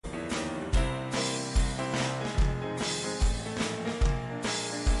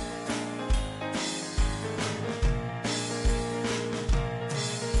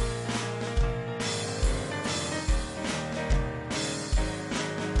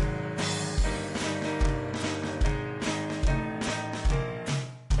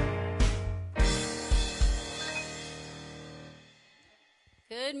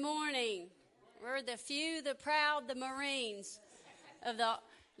Good morning. We're the few, the proud, the Marines of the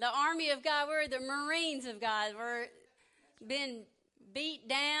army of God. We're the Marines of God. We're been beat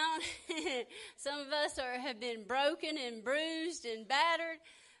down. Some of us have been broken and bruised and battered,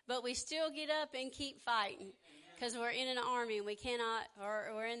 but we still get up and keep fighting because we're in an army and we cannot,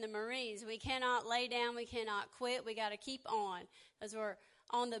 or we're in the Marines. We cannot lay down. We cannot quit. We got to keep on because we're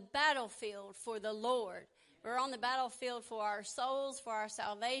on the battlefield for the Lord. We're on the battlefield for our souls, for our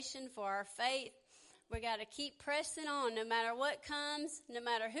salvation, for our faith. We got to keep pressing on no matter what comes, no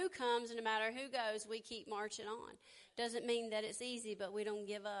matter who comes, no matter who goes, we keep marching on. Doesn't mean that it's easy, but we don't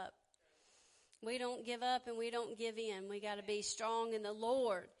give up. We don't give up and we don't give in. We got to be strong in the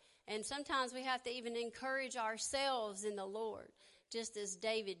Lord. And sometimes we have to even encourage ourselves in the Lord, just as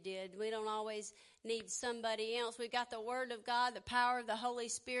David did. We don't always need somebody else. We've got the Word of God, the power of the Holy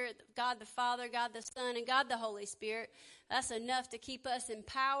Spirit, God the Father, God the Son, and God the Holy Spirit. That's enough to keep us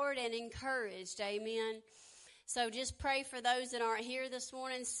empowered and encouraged. Amen. So just pray for those that aren't here this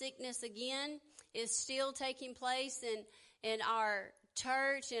morning. Sickness again is still taking place in our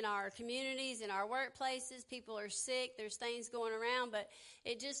church, in our communities, in our workplaces. People are sick. There's things going around, but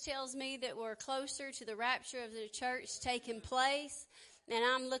it just tells me that we're closer to the rapture of the church taking place. And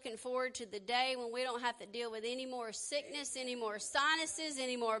I'm looking forward to the day when we don't have to deal with any more sickness, any more sinuses,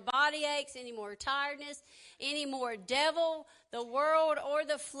 any more body aches, any more tiredness, any more devil, the world, or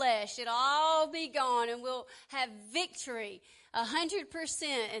the flesh. It'll all be gone, and we'll have victory 100%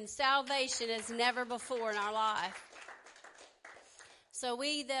 and salvation as never before in our life. So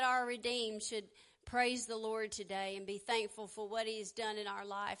we that are redeemed should praise the Lord today and be thankful for what He has done in our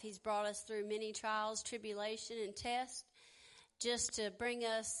life. He's brought us through many trials, tribulation, and tests, just to bring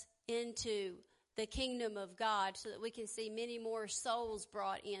us into the kingdom of God so that we can see many more souls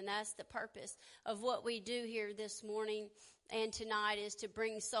brought in. That's the purpose of what we do here this morning and tonight, is to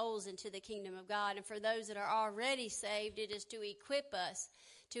bring souls into the kingdom of God. And for those that are already saved, it is to equip us,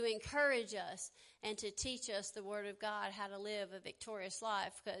 to encourage us, and to teach us the Word of God, how to live a victorious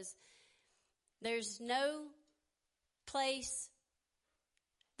life, because there's no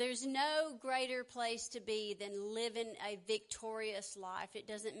greater place to be than living a victorious life. It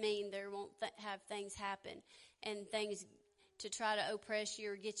doesn't mean there won't have things happen and things to try to oppress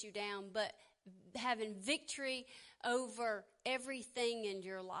you or get you down, but having victory over everything in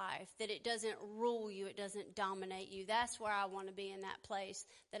your life, that it doesn't rule you, it doesn't dominate you. That's where I want to be, in that place,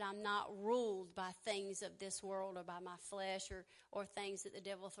 that I'm not ruled by things of this world or by my flesh or things that the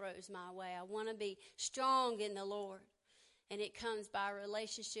devil throws my way. I want to be strong in the Lord. And it comes by a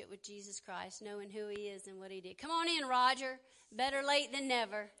relationship with Jesus Christ, knowing who He is and what He did. Come on in, Roger. Better late than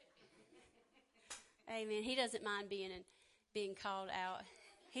never. Amen. He doesn't mind being called out.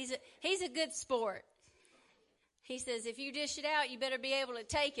 He's a good sport. He says, if you dish it out, you better be able to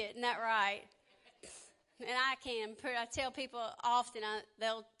take it. Isn't that right? And I tell people often,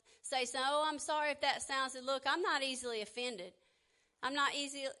 they'll say, "Oh, I'm sorry if that sounds." Look, I'm not easily offended. I'm not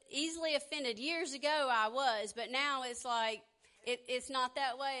easily offended. Years ago I was, but now it's like, it's not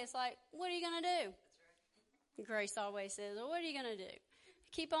that way. It's like, what are you going to do? Right. Grace always says, well, what are you going to do?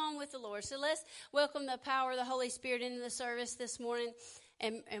 Keep on with the Lord. So let's welcome the power of the Holy Spirit into the service this morning.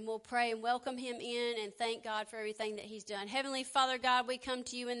 And we'll pray and welcome Him in and thank God for everything that He's done. Heavenly Father, God, we come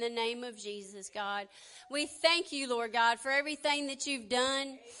to You in the name of Jesus, God. We thank You, Lord God, for everything that You've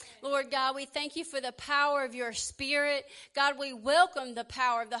done. Lord God, we thank You for the power of Your Spirit. God, we welcome the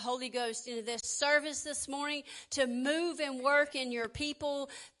power of the Holy Ghost into this service this morning to move and work in Your people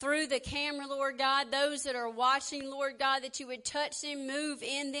through the camera, Lord God. Those that are watching, Lord God, that You would touch them, move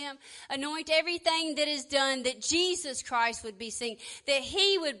in them, anoint everything that is done, that Jesus Christ would be seen, that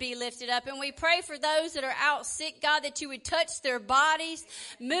He would be lifted up. And we pray for those that are out sick, God, that You would touch their bodies,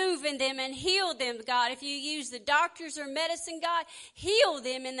 move in them and heal them, God. If You use the doctors or medicine, God, heal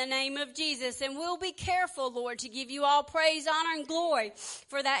them in the name of Jesus. And we'll be careful, Lord, to give You all praise, honor, and glory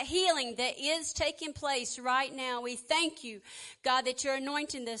for that healing that is taking place right now. We thank You, God, that You're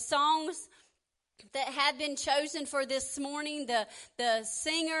anointing the songs that have been chosen for this morning, the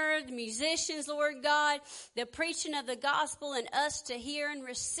singer, the musicians, Lord God, the preaching of the gospel, and us to hear and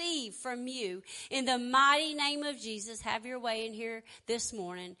receive from You. In the mighty name of Jesus, have Your way in here this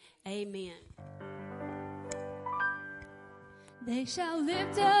morning. Amen. They shall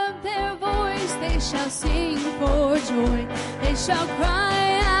lift up their voice, they shall sing for joy, they shall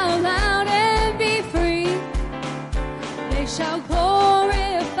cry out loud and be free. They shall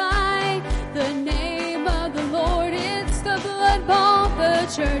glorify the name of the Lord. It's the blood-bought, the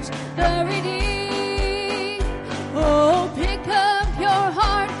church, the redeemed. Oh, pick up your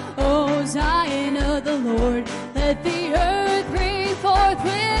heart, oh Zion of the Lord. Let the earth bring forth forth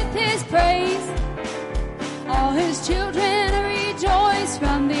with his praise. All his children rejoice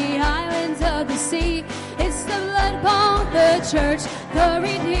from the islands of the sea. It's the blood upon the church, the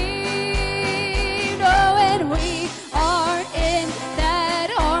redeemed. Oh, and we are in that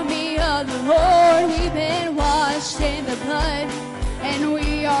army of the Lord. We've been washed in the blood, and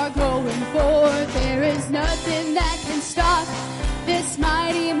we are going forth. There is nothing that can stop this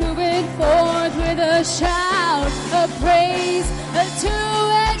mighty moving forth with a shout of praise, a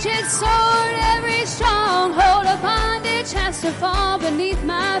two-edged sword. Every stronghold of bondage has to fall beneath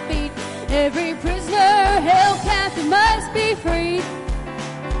my feet. Every prisoner held captive must be freed.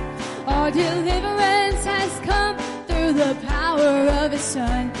 Our deliverance has come through the power of his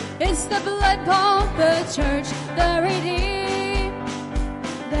Son. It's the blood-bought, the church, the redeemed.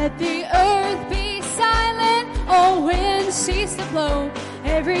 Let the earth be silent, all winds cease to blow.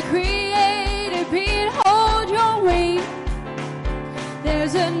 Every created being hold your wing.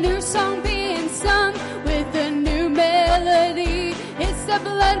 There's a new song being sung with a new melody. It's the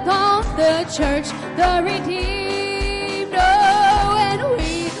blood-bought, the church, the redeemed. Oh, and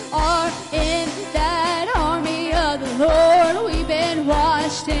we are in that army of the Lord. We've been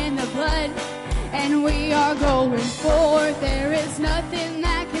washed in the blood, and we are going forth. There is nothing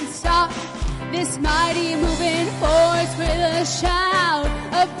that can stop this mighty moving force with a shout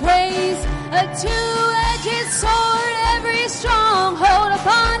of praise, a two-edged sword. Every stronghold of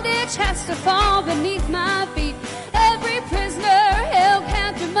bondage has to fall beneath my feet. Every prisoner held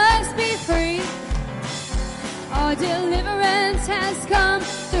captive must be free. Our deliverance has come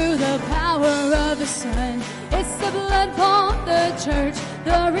through the power of the Son. It's the blood-bought, the church,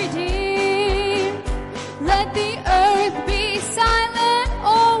 the redeemed. Let the earth be silent,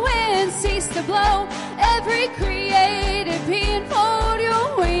 all winds cease to blow. Every created being fold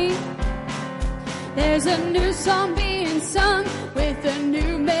your wing. There's a new song being sung with a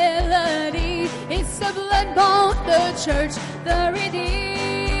new melody. It's the blood-bought, the church, the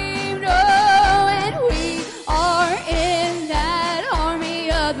redeemed. Oh, and we are in that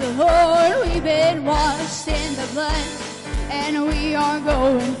army of the Lord. We've been washed in the blood, and we are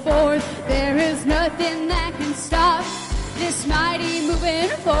going forth. There is nothing that can stop this mighty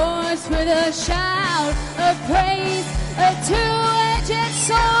moving force with a shout of praise, a two-edged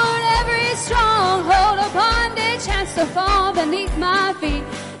sword. Every stronghold of bondage has to fall beneath my feet.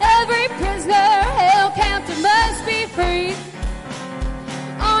 Every prisoner held captive must be free.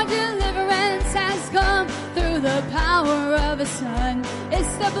 Our deliverance has come through the power of his Son.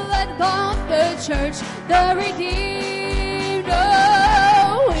 It's the blood-bought, the church, the redeemed.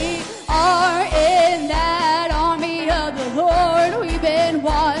 Oh, we are in that army of the Lord. We've been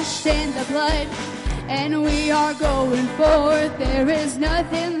washed in the blood, and we are going forth. There is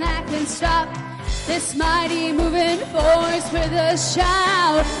nothing that can stop this mighty moving force with a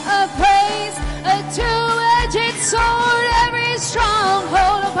shout of praise, a two-edged sword. Every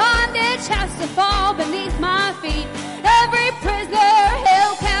stronghold of bondage has to fall beneath my feet. Every prisoner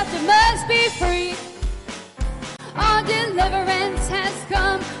held captive must be free. Our deliverance has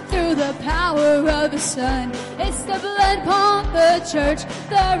come through the power of the Son. It's the blood-bought, the church,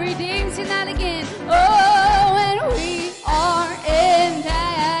 the redeemed. Sing that again. Oh, and we are in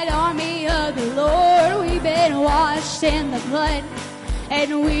that army of the Lord. We've been washed in the blood,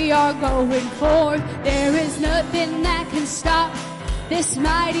 and we are going forth. There is nothing that can stop this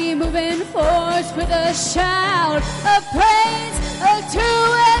mighty moving force with a shout of praise, a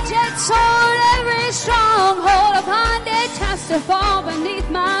two-edged sword. Every stronghold of bondage has to fall beneath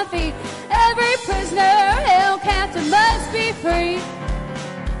my feet. Every prisoner held captive must be free.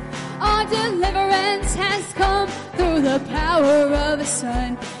 Our deliverance has come through the power of the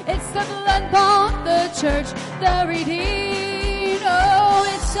Son. It's the blood-bought, the church, the redeemed. Oh,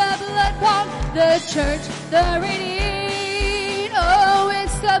 it's the blood-bought, the church, the redeemed. Oh,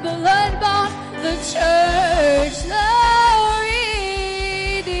 it's the blood-bought, the church, the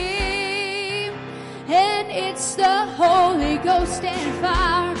redeemed. And it's the Holy Ghost and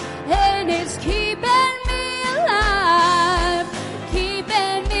fire, and it's keeping me alive,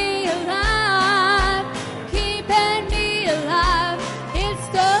 keeping me alive, keeping me alive. It's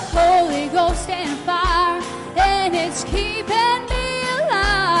the Holy Ghost and fire, and it's keeping me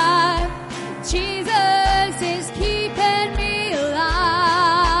alive. Jesus is keeping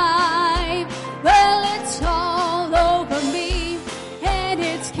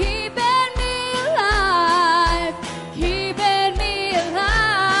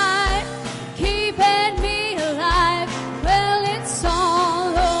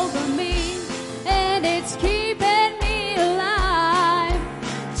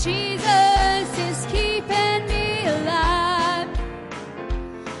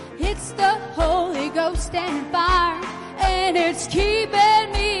Ghost and fire, and it's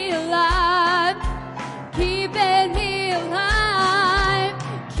keeping me alive, keeping me alive,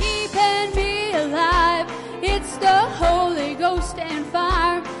 keeping me alive. It's the Holy Ghost and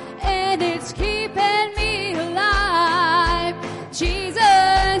fire, and it's keeping me alive.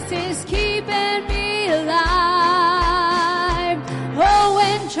 Jesus is keeping me alive. Oh,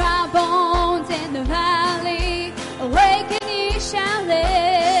 when dry bones in the valley, awaken ye shall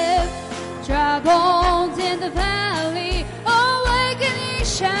live. Dry bones in the valley, awaken ye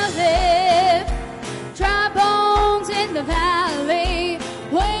shall live. Dry bones in the valley,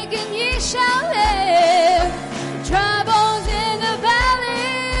 awaken ye shall live. Dry bones in the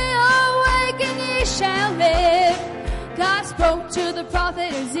valley, awaken ye shall live. God spoke to the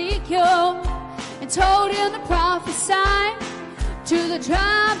prophet Ezekiel and told him to prophesy to the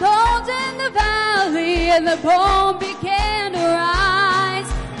dry bones in the valley, and the bone began to rise.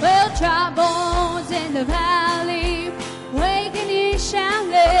 Well, dry bones in the valley, waken ye shall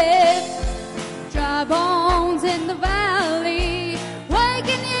live. Dry bones in the valley,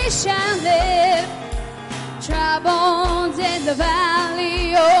 waken ye shall live. Dry bones in the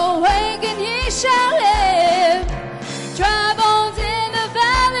valley, oh, waken ye shall live. Dry bones in the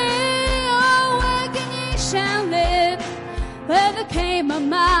valley, oh, waken ye shall live. Well, there came a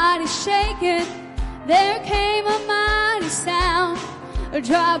mighty shaking, there came a mighty sound.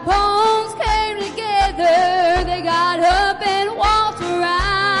 Dry bones came together, they got up and walked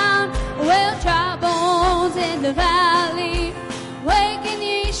around. Well, dry bones in the valley, waken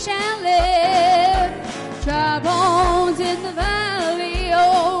ye shall live. Dry bones in the valley,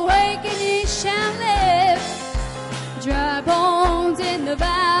 oh, waken ye shall live. Dry bones in the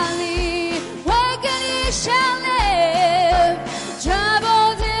valley, waken ye shall live. Dry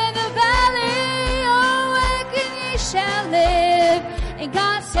bones in the valley, oh, waken ye shall live. And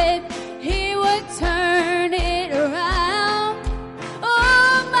God said he would turn it around.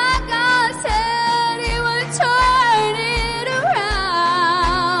 Oh, my God said he would turn it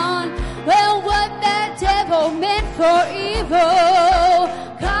around. Well, what that devil meant for evil,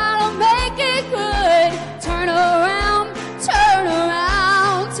 God will make it good. Turn around, turn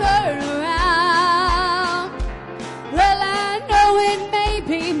around, turn around. Well, I know it may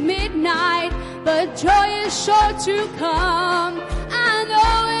be midnight, but joy is sure to come. I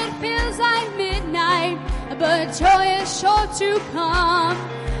know it feels like midnight, but joy is sure to come.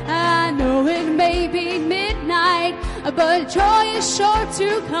 I know it may be midnight, but joy is sure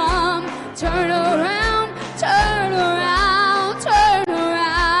to come. Turn around, turn around, turn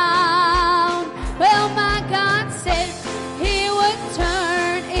around. Well, my God said he would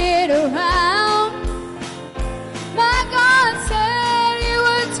turn it around. My God said he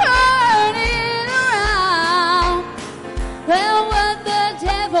would turn it around. Well, what the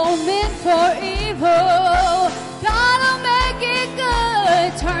devil meant for evil, God will make it good.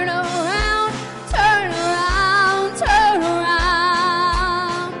 Turn around, turn around, turn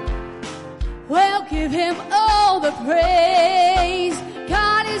around. Well, give him all the praise.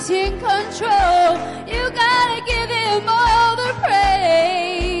 God is in control. You gotta give him all the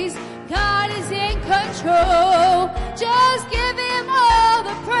praise. God is in control. Just give him all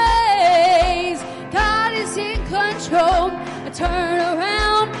the praise. God is in control. Turn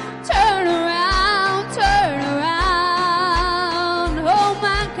around, turn around, turn around. Oh,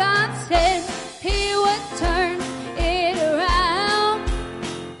 my God said he would turn it around.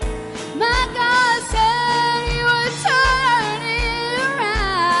 My God said he would turn it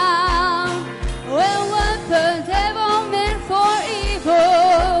around. Well, what the devil meant for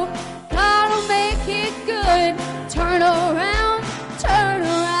evil, God will make it good. Turn around, turn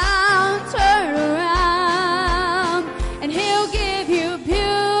around, turn around. And he'll give you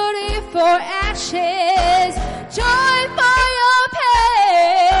beauty for ashes, joy for your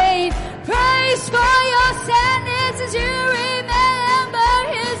pain, praise for your sadness as you remember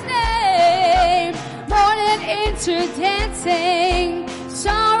his name. Mourning into dancing,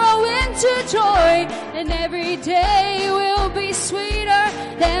 sorrow into joy, and every day will be sweeter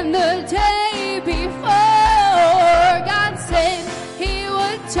than the day before. God said he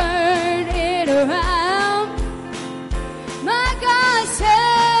would turn it around. My God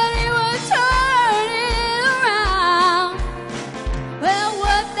said he would turn it around. Well,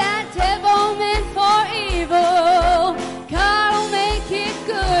 what that devil meant for evil, God will make it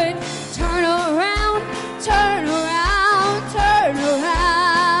good. Turn around, turn around, turn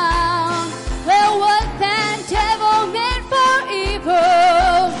around. Well, what that devil meant for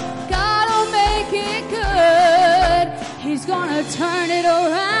evil, God will make it good. He's gonna turn it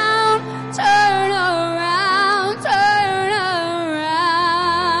around, turn around, turn around.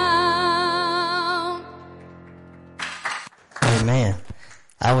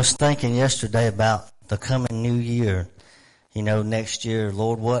 I was thinking yesterday about the coming new year. You know, next year,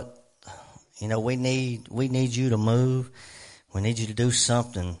 Lord, we need you to move. We need you to do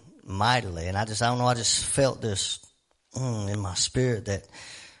something mightily. And I just felt this in my spirit that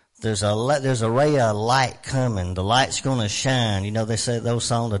there's a ray of light coming. The light's going to shine. You know, they say those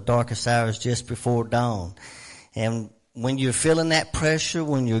songs, the darkest hour is just before dawn. And when you're feeling that pressure,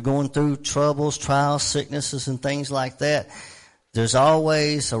 when you're going through troubles, trials, sicknesses, and things like that, there's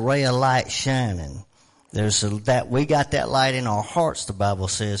always a ray of light shining. We got that light in our hearts, the Bible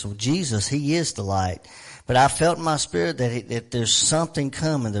says. Well, Jesus, He is the light. But I felt in my spirit that there's something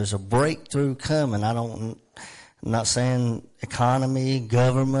coming. There's a breakthrough coming. I'm not saying economy,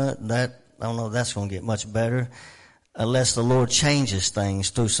 government, I don't know if that's going to get much better unless the Lord changes things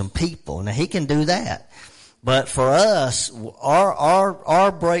through some people. Now, He can do that. But for us,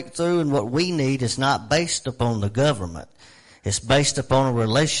 our breakthrough and what we need is not based upon the government. It's based upon a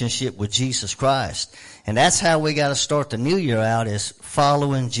relationship with Jesus Christ. And that's how we got to start the new year out, is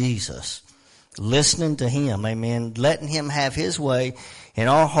following Jesus. Listening to Him, amen. Letting Him have His way in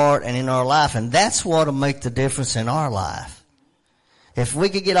our heart and in our life. And that's what will make the difference in our life. If we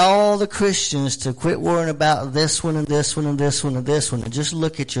could get all the Christians to quit worrying about this one and this one and this one and this one and just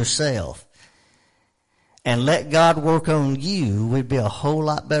look at yourself and let God work on you, we'd be a whole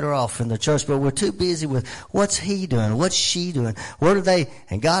lot better off in the church. But we're too busy with what's he doing, what's she doing, what are they?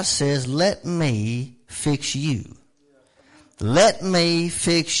 And God says, let me fix you. Let me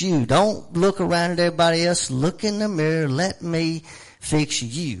fix you. Don't look around at everybody else. Look in the mirror. Let me fix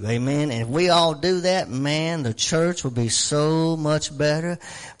you. Amen. And if we all do that, man, the church will be so much better.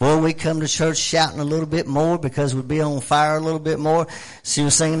 Boy, we come to church shouting a little bit more because we'd be on fire a little bit more. She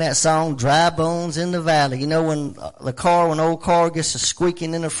was singing that song, Dry Bones in the Valley. You know, when an old car gets to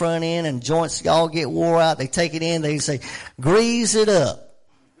squeaking in the front end and joints all get wore out, they take it in, they say, grease it up.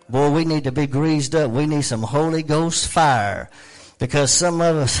 Boy, we need to be greased up. We need some Holy Ghost fire. Because some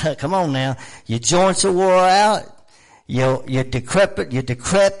of us, come on now, your joints are wore out. You're decrepit,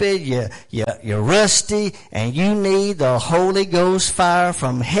 you're rusty, and you need the Holy Ghost fire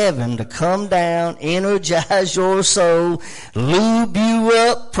from heaven to come down, energize your soul, lube you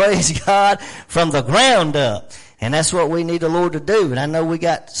up, praise God, from the ground up. And that's what we need the Lord to do. And I know we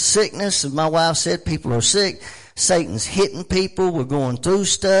got sickness, and my wife said people are sick. Satan's hitting people. We're going through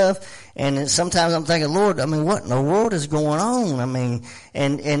stuff. And sometimes I'm thinking, Lord, what in the world is going on?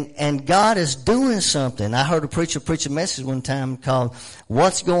 And God is doing something. I heard a preacher preach a message one time called,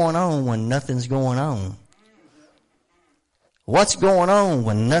 What's Going On When Nothing's Going On? What's going on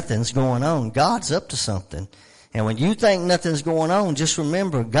when nothing's going on? God's up to something. And when you think nothing's going on, just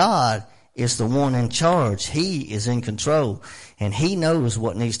remember God is the one in charge. He is in control. And He knows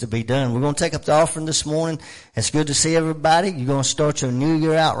what needs to be done. We're going to take up the offering this morning. It's good to see everybody. You're going to start your new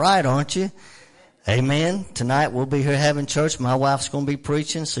year out right, aren't you? Amen. Tonight we'll be here having church. My wife's going to be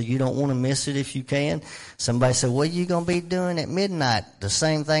preaching, so you don't want to miss it if you can. Somebody said, what are you going to be doing at midnight? The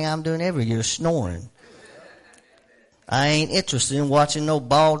same thing I'm doing every year, snoring. I ain't interested in watching no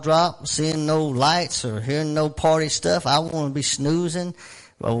ball drop, seeing no lights, or hearing no party stuff. I want to be snoozing,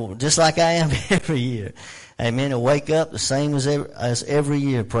 just like I am every year. Amen. To wake up the same as every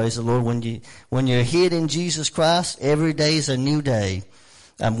year. Praise the Lord. When you're hid in Jesus Christ, every day is a new day.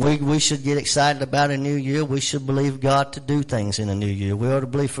 We should get excited about a new year. We should believe God to do things in a new year. We ought to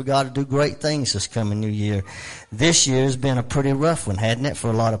believe for God to do great things this coming new year. This year has been a pretty rough one, hadn't it?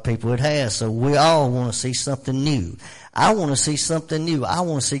 For a lot of people it has. So we all want to see something new. I want to see something new. I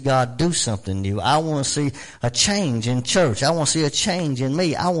want to see God do something new. I want to see a change in church. I want to see a change in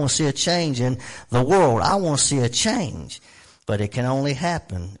me. I want to see a change in the world. I want to see a change. But it can only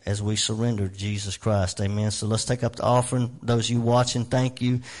happen as we surrender to Jesus Christ. Amen. So let's take up the offering. Those of you watching, thank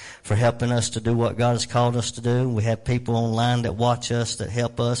you for helping us to do what God has called us to do. We have people online that watch us, that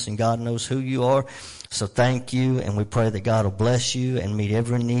help us, and God knows who you are. So thank you, and we pray that God will bless you and meet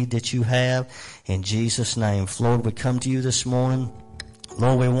every need that you have. In Jesus' name. Lord, we come to you this morning.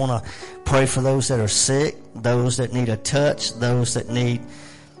 Lord, we want to pray for those that are sick, those that need a touch, those that need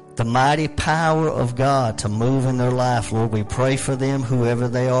the mighty power of God to move in their life. Lord, we pray for them, whoever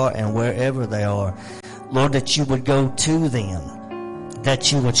they are and wherever they are. Lord, that you would go to them,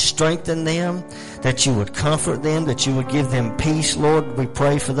 that you would strengthen them, that you would comfort them, that you would give them peace. Lord, we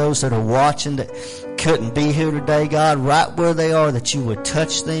pray for those that are watching that couldn't be here today, God, right where they are, that you would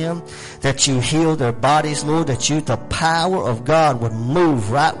touch them, that you heal their bodies, Lord, that the power of God would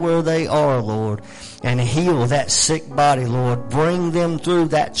move right where they are, Lord. and heal that sick body, Lord. Bring them through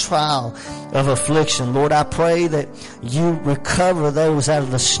that trial of affliction. Lord, I pray that you recover those out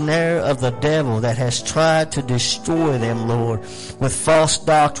of the snare of the devil that has tried to destroy them, Lord, with false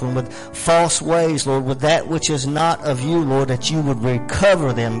doctrine, with false ways, Lord, with that which is not of you, Lord, that you would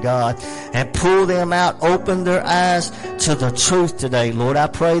recover them, God, and pull them out, open their eyes to the truth today, Lord. I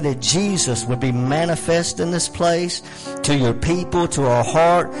pray that Jesus would be manifest in this place, to your people, to our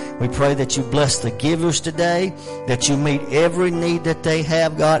heart. We pray that you bless the givers today, that you meet every need that they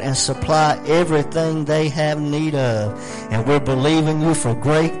have, God, and supply everything they have need of. And we're believing you for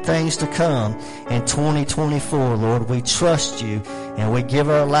great things to come in 2024, Lord. We trust you, and we give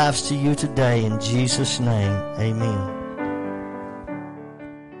our lives to you today in Jesus' name. Amen.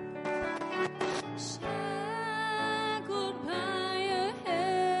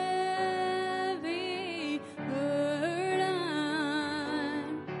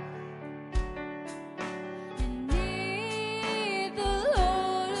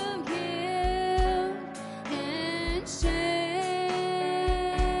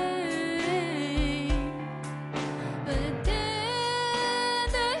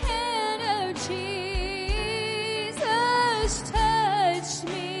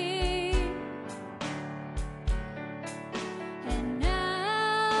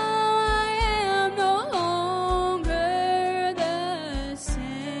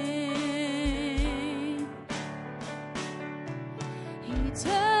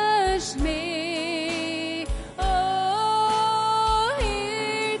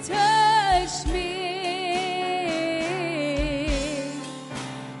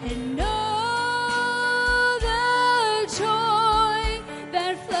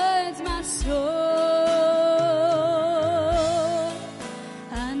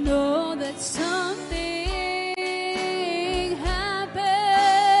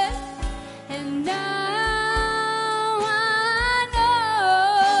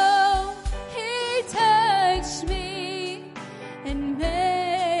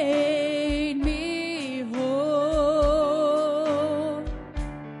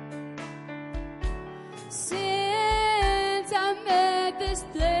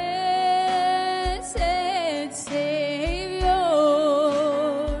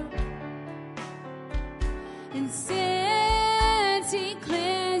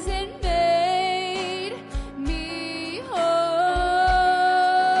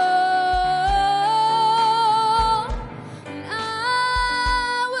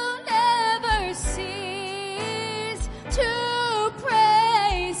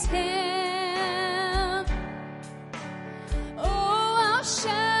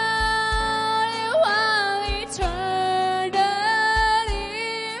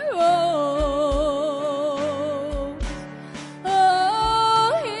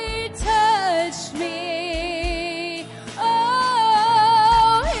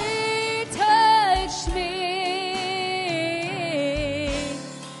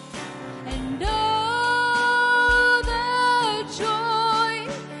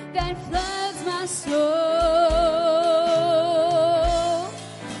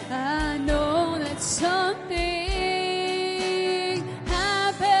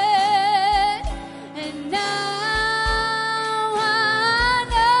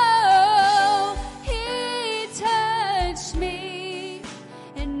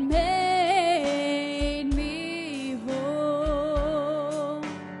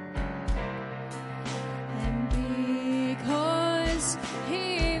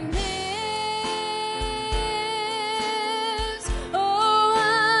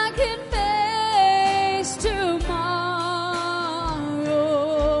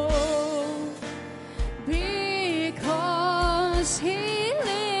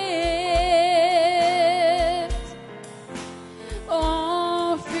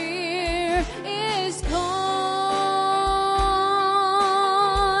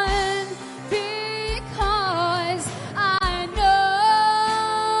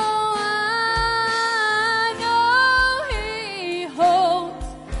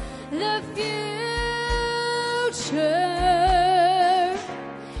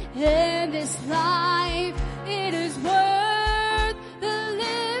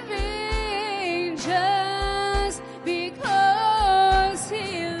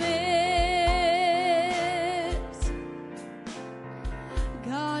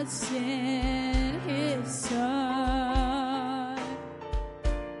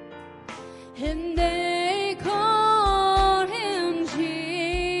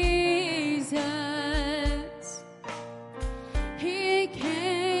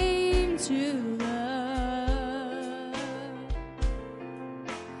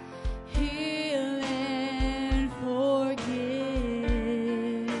 Healing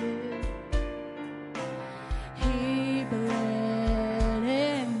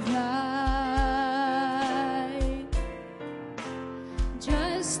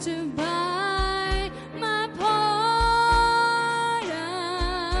to buy my pardon,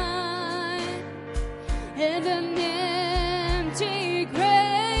 and an empty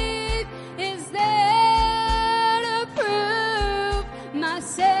grave is there to prove my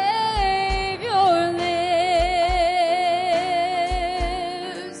Savior lives,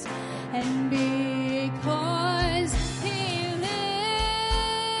 and because He lives,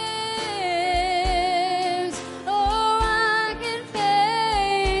 oh, I can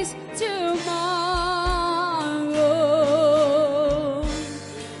face tomorrow,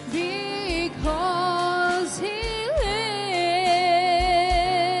 because He lives.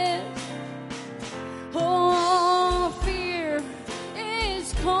 All fear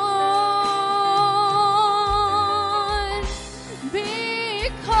is gone,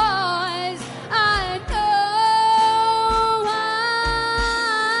 because I know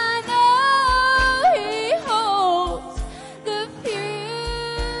He holds the future.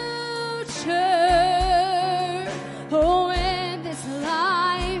 Oh, and this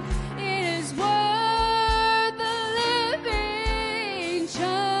life, it is worth the living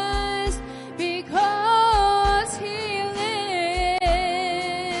just because He lives.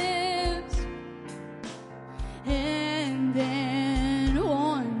 And then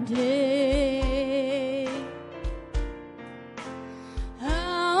one day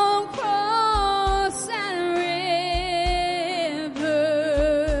I'll cross that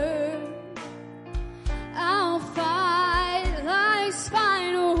river. I'll fight life's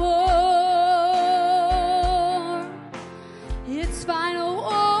final war. It's final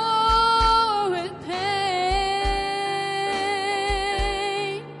war with pain.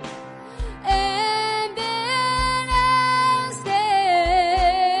 And then as death,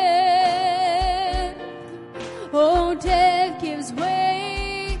 oh, death gives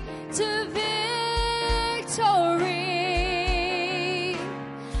way to victory,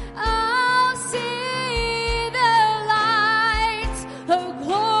 I'll see the light of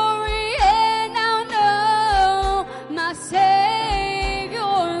glory, and I'll know my Savior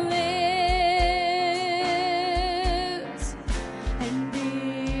lives. And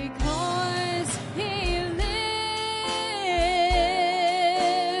because He lives,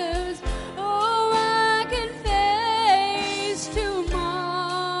 oh, I can face tomorrow,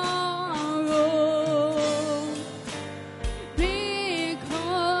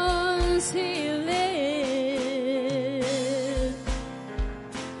 because He lives.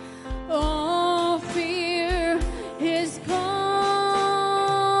 All fear is gone.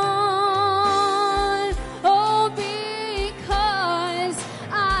 Oh, because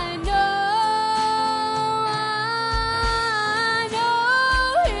I know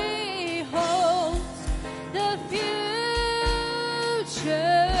He holds the future,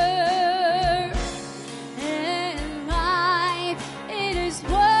 and life, it is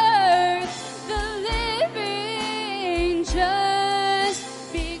worth the living just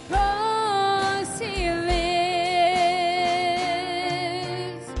because He lives.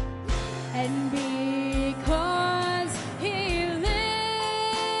 And because He lives,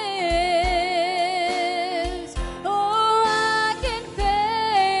 oh, I can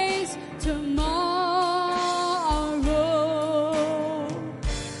face tomorrow,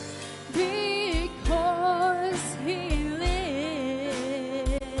 because He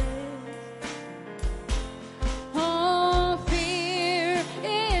lives. All fear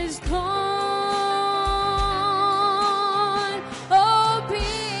is gone. Oh,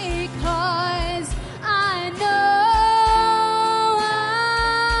 because I know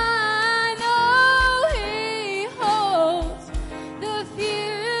He holds the future,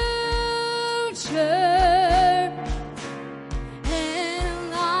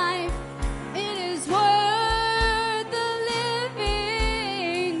 and life, it is worth the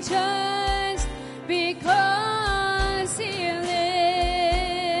living just because He lives.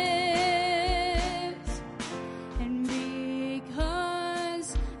 And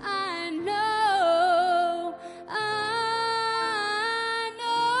because I know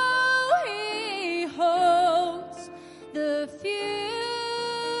He holds the future,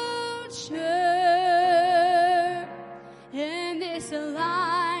 and this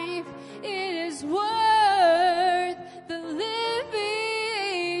life, it is worth the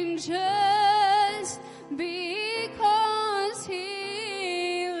living just because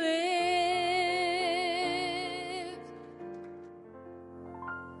He lives.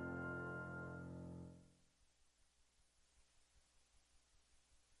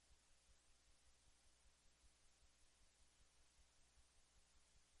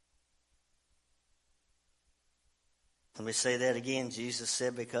 Let me say that again. Jesus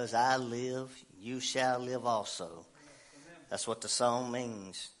said, because I live, you shall live also. That's what the song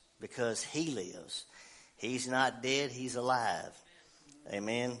means, because he lives. He's not dead, he's alive.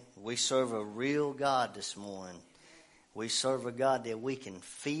 Amen. We serve a real God this morning. We serve a God that we can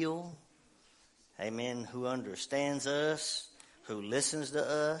feel. Amen. Who understands us, who listens to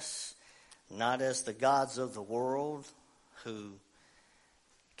us, not as the gods of the world who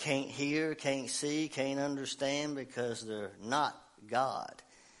can't hear, can't see, can't understand because they're not God.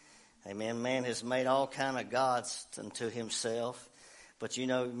 Amen. Man has made all kind of gods unto himself. But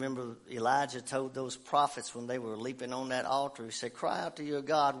remember Elijah told those prophets when they were leaping on that altar, he said, cry out to your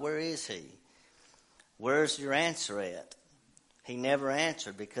God, where is he? Where's your answer at? He never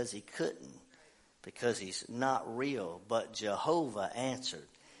answered because he couldn't, because he's not real. But Jehovah answered.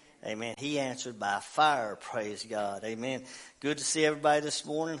 Amen. He answered by fire, praise God. Amen. Good to see everybody this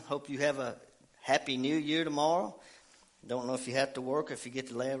morning. Hope you have a happy new year tomorrow. Don't know if you have to work, if you get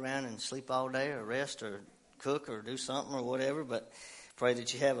to lay around and sleep all day or rest or cook or do something or whatever, but pray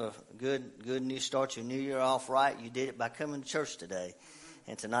that you have a good new start your new year off right. You did it by coming to church today.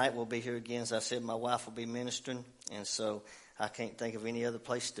 And tonight we'll be here again. As I said, my wife will be ministering. And so I can't think of any other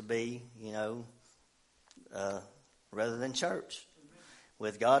place to be, rather than church.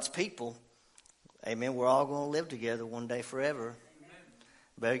 With God's people. Amen. We're all going to live together one day forever.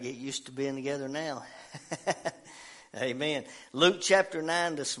 Better get used to being together now. Amen. Luke chapter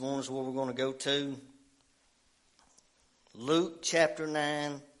 9 this morning is where we're going to go to. Luke chapter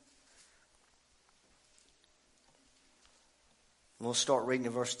 9. We'll start reading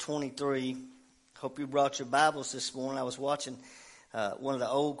at verse 23. Hope you brought your Bibles this morning. I was watching one of the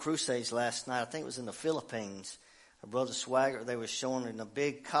old crusades last night. I think it was in the Philippines. Brother Swagger, they were showing in a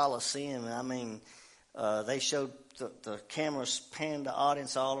big coliseum. And I mean, they showed the cameras panned the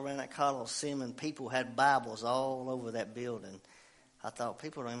audience all around that coliseum, and people had Bibles all over that building. I thought,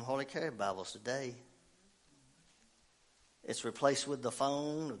 people don't even hardly carry Bibles today. It's replaced with the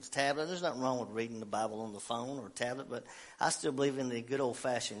phone or the tablet. There's nothing wrong with reading the Bible on the phone or tablet, but I still believe in the good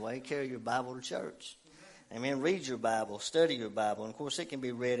old-fashioned way. Carry your Bible to church. Amen. Read your Bible. Study your Bible. And, of course, it can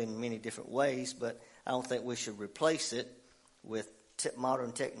be read in many different ways, but I don't think we should replace it with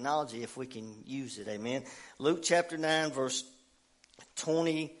modern technology if we can use it. Amen. Luke chapter 9, verse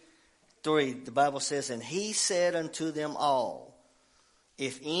 23, the Bible says, and he said unto them all,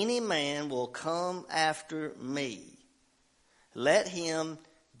 if any man will come after me, let him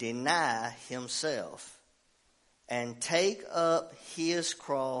deny himself and take up his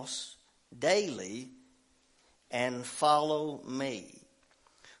cross daily and follow me.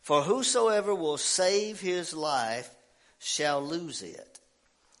 For whosoever will save his life shall lose it.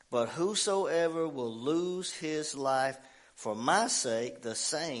 But whosoever will lose his life for my sake, the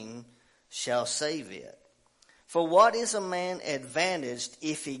same shall save it. For what is a man advantaged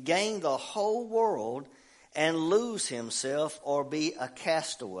if he gain the whole world and lose himself or be a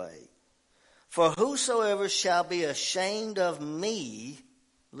castaway? For whosoever shall be ashamed of me,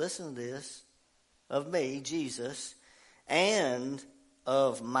 listen to this, of me, Jesus, and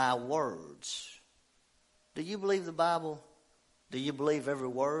of my words. Do you believe the Bible? Do you believe every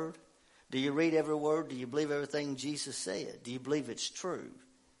word? Do you read every word? Do you believe everything Jesus said? Do you believe it's true?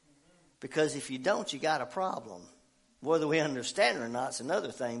 Because if you don't, you got a problem. Whether we understand it or not is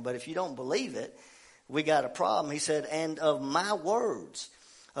another thing, but if you don't believe it, we got a problem. He said, and of my words,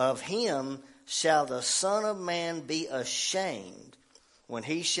 of him shall the Son of Man be ashamed when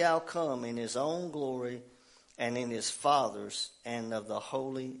he shall come in his own glory and in his Father's and of the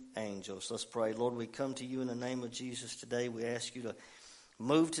holy angels. Let's pray. Lord, we come to you in the name of Jesus today. We ask you to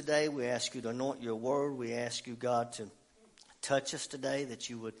move today. We ask you to anoint your word. We ask you, God, to touch us today,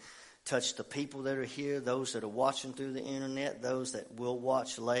 that you would touch the people that are here, those that are watching through the internet, those that will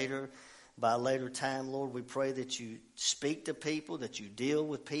watch later. By a later time, Lord, we pray that you speak to people, that you deal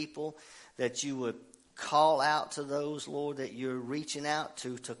with people, that you would call out to those, Lord, that you're reaching out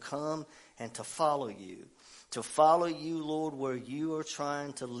to come and to follow you. To follow you, Lord, where you are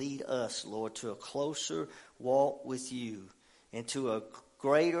trying to lead us, Lord, to a closer walk with you, into a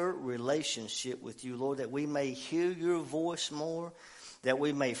greater relationship with you, Lord, that we may hear your voice more, that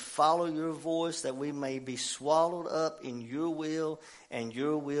we may follow your voice, that we may be swallowed up in your will and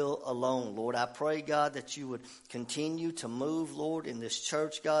your will alone, Lord. I pray, God, that you would continue to move, Lord, in this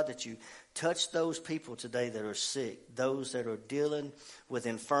church, God, that you touch those people today that are sick, those that are dealing with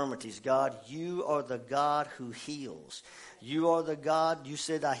infirmities. God, you are the God who heals. You are the God, you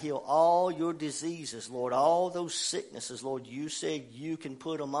said, I heal all your diseases, Lord, all those sicknesses, Lord. You said you can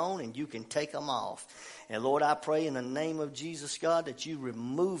put them on and you can take them off. And Lord, I pray in the name of Jesus, God, that you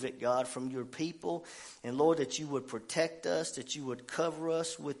remove it, God, from your people. And Lord, that you would protect us, that you would cover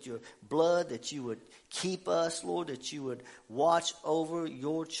us with your blood, that you would keep us, Lord, that you would watch over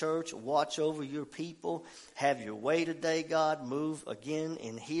your church, watch over your people. Have your way today, God. Move again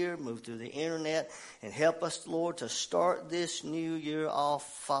in here, move through the internet, and help us, Lord, to start this new year off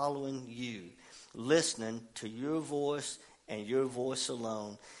following you, listening to your voice and your voice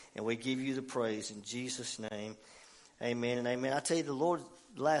alone. And we give you the praise in Jesus' name. Amen and amen. I tell you, the Lord,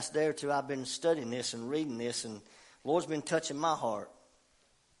 the last day or two, I've been studying this and reading this, and the Lord's been touching my heart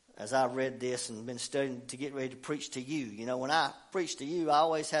as I read this and been studying to get ready to preach to you. You know, when I preach to you, I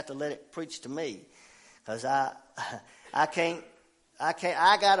always have to let it preach to me, because I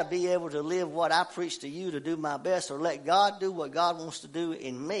got to be able to live what I preach to you to do my best, or let God do what God wants to do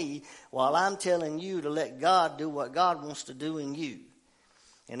in me, while I'm telling you to let God do what God wants to do in you.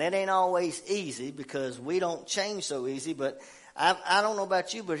 And that ain't always easy, because we don't change so easy. But I don't know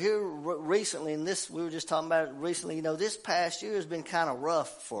about you, but here recently, and this, we were just talking about it recently, you know, this past year has been kind of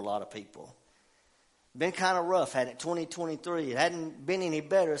rough for a lot of people. Been kind of rough, hadn't it? 2023. It hadn't been any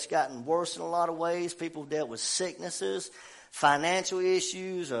better. It's gotten worse in a lot of ways. People dealt with sicknesses, financial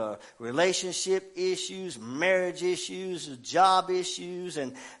issues, relationship issues, marriage issues, job issues,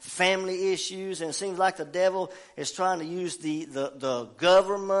 and family issues. And it seems like the devil is trying to use the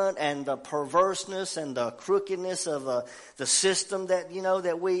government and the perverseness and the crookedness of the system that, you know,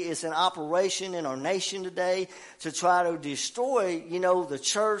 that is in operation in our nation today to try to destroy, you know, the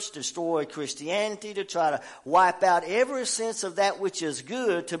church, destroy Christianity, to try to wipe out every sense of that which is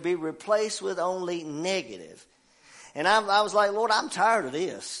good, to be replaced with only negative. And I was like, Lord, I'm tired of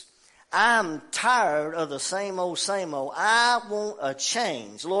this. I'm tired of the same old, same old. I want a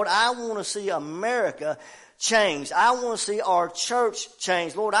change. Lord, I want to see America change. I want to see our church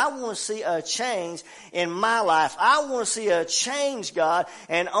change. Lord, I want to see a change in my life. I want to see a change, God,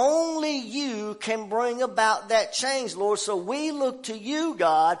 and only you can bring about that change, Lord. So we look to you,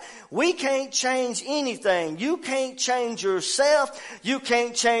 God. We can't change anything. You can't change yourself. You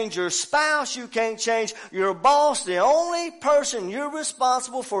can't change your spouse. You can't change your boss. The only person you're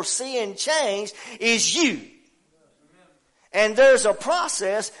responsible for seeing change is you. And there's a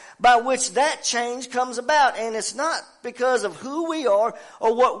process by which that change comes about. And it's not because of who we are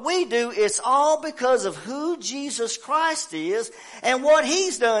or what we do. It's all because of who Jesus Christ is and what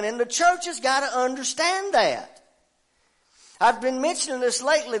He's done. And the church has got to understand that. I've been mentioning this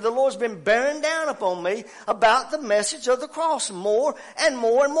lately. The Lord's been bearing down upon me about the message of the cross more and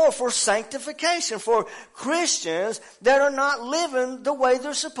more and more, for sanctification, for Christians that are not living the way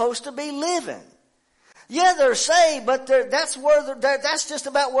they're supposed to be living. Yeah, they're saved, but that's just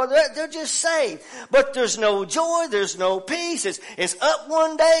about where they're just saved. But there's no joy, there's no peace. It's up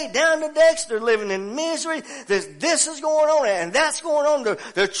one day, down the next. They're living in misery. This is going on and that's going on.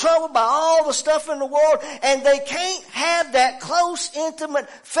 They're troubled by all the stuff in the world, and they can't have that close, intimate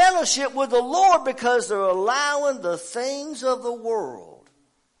fellowship with the Lord because they're allowing the things of the world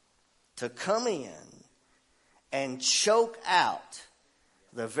to come in and choke out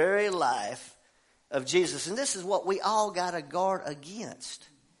the very life of Jesus. And this is what we all got to guard against.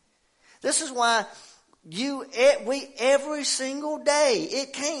 This is why we every single day,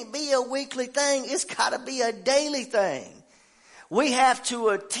 it can't be a weekly thing. It's got to be a daily thing. We have to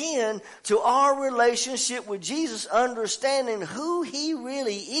attend to our relationship with Jesus, understanding who He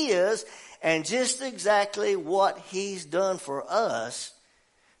really is and just exactly what He's done for us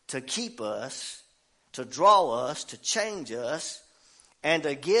to keep us, to draw us, to change us, and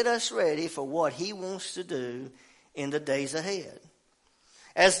to get us ready for what He wants to do in the days ahead.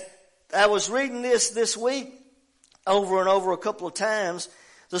 As I was reading this week over and over a couple of times,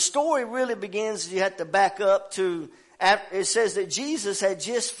 the story really begins, you have to back up to, it says that Jesus had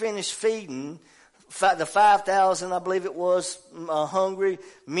just finished feeding the 5,000, I believe it was, hungry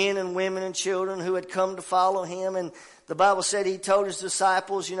men and women and children who had come to follow Him. And the Bible said He told His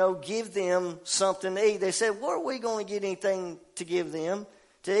disciples, give them something to eat. They said, where are we going to get anything to give them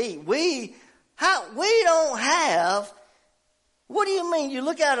to eat? We don't have. What do you mean? You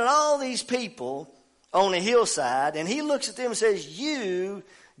look out at all these people on the hillside, and He looks at them and says, you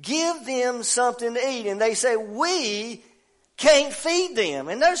give them something to eat. And they say, we can't feed them.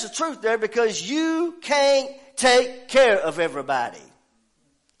 And there's the truth there, because you can't take care of everybody.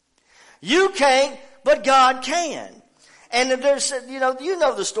 You can't, but God can. And there's, you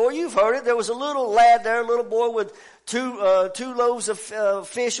know the story, you've heard it. There was a little lad there, a little boy with two loaves of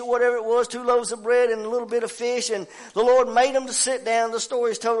fish or whatever it was, 2 loaves of bread and a little bit of fish, and the Lord made them to sit down. The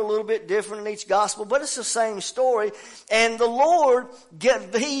story is told a little bit different in each gospel, but it's the same story. And the Lord,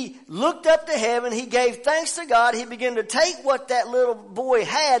 he looked up to heaven, he gave thanks to God, he began to take what that little boy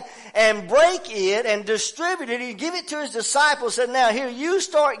had and break it and distribute it. He gave it to his disciples, said, now here, you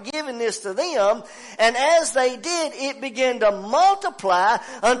start giving this to them. And as they did, it began to multiply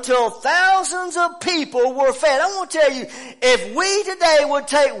until thousands of people were fed. I want to tell you, if we today would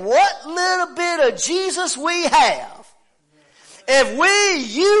take what little bit of Jesus we have, if we,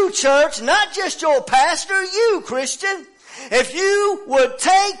 you church, not just your pastor, you Christian, if you would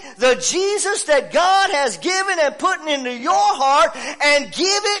take the Jesus that God has given and put into your heart and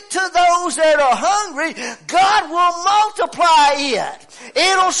give it to those that are hungry, God will multiply it.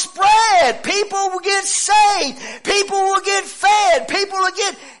 It'll spread. People will get saved. People will get fed. People will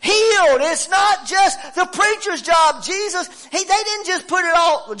get healed. It's not just the preacher's job. Jesus didn't just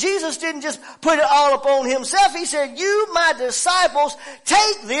put it all upon himself. He said, you, my disciples,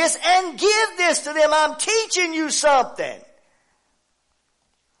 take this and give this to them. I'm teaching you something.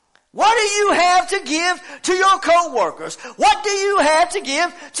 What do you have to give to your co-workers? What do you have to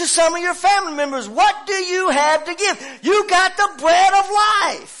give to some of your family members? What do you have to give? You got the bread of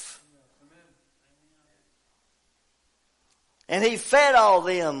life. And he fed all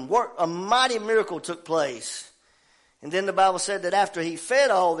them. A mighty miracle took place. And then the Bible said that after he fed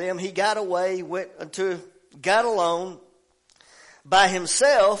all them, he got away, got alone by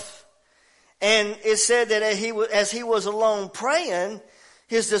himself. And it said that as he was alone praying,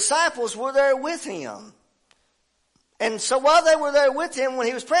 his disciples were there with him. And so while they were there with him, when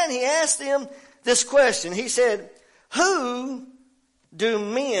he was praying, he asked them this question. He said, who do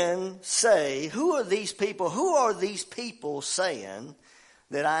men say, who are these people saying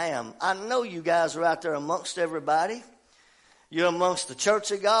that I am? I know you guys are out there amongst everybody. You're amongst the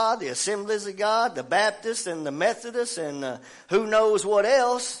Church of God, the Assemblies of God, the Baptists and the Methodists and who knows what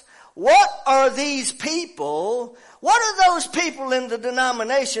else. What are these people, what are those people in the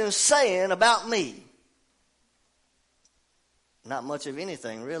denomination saying about me? Not much of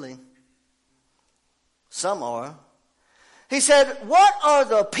anything, really. Some are. He said, what are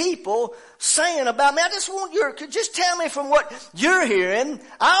the people saying about me? I just want just tell me from what you're hearing.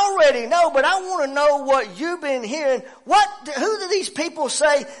 I already know, but I want to know what you've been hearing. Who do these people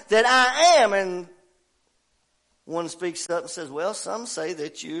say that I am? And one speaks up and says, well, some say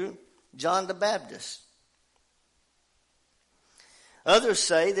that you're John the Baptist. Others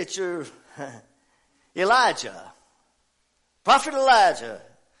say that you're Elijah, Prophet Elijah.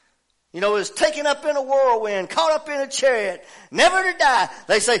 Is taken up in a whirlwind, caught up in a chariot, never to die.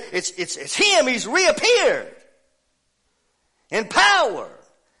 They say it's him. He's reappeared in power.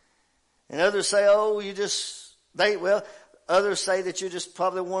 And others say, others say that you're just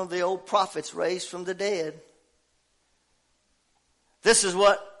probably one of the old prophets raised from the dead. This is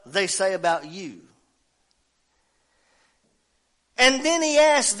what they say about you. And then he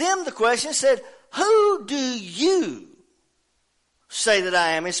asked them the question, said, who do you say that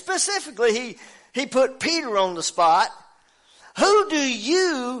I am? And specifically, he put Peter on the spot. Who do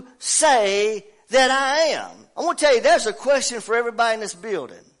you say that I am? I want to tell you, there's a question for everybody in this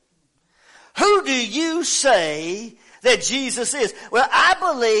building. Who do you say that Jesus is? Well, I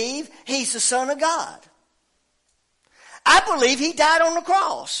believe he's the Son of God. I believe he died on the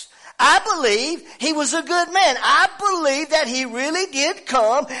cross. I believe he was a good man. I believe that he really did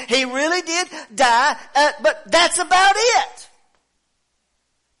come. He really did die. But that's about it.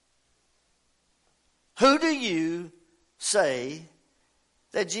 Who do you say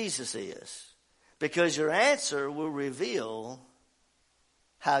that Jesus is? Because your answer will reveal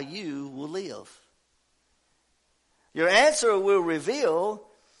how you will live. Your answer will reveal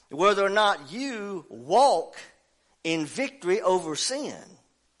whether or not you walk in victory over sin.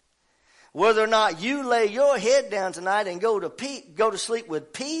 Whether or not you lay your head down tonight and go to sleep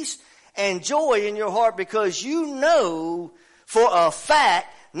with peace and joy in your heart, because you know for a fact,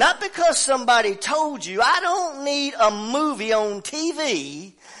 not because somebody told you. I don't need a movie on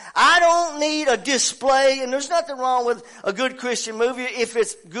TV. I don't need a display, and there's nothing wrong with a good Christian movie if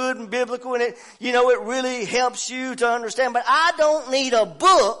it's good and biblical and it really helps you to understand. But I don't need a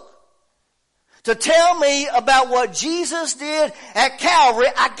book to tell me about what Jesus did at Calvary.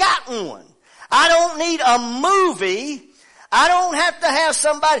 I got one. I don't need a movie. I don't have to have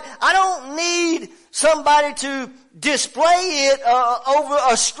somebody. I don't need somebody to display it over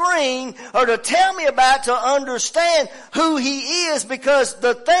a screen or to tell me about to understand who He is, because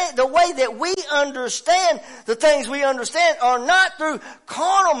the way that we understand the things we understand are not through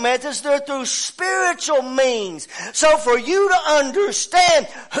carnal methods, they're through spiritual means. So for you to understand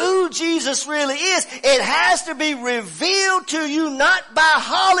who Jesus really is, it has to be revealed to you not by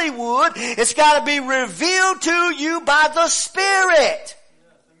Hollywood, it's got to be revealed to you by the Spirit.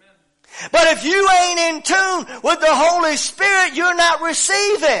 But if you ain't in tune with the Holy Spirit, you're not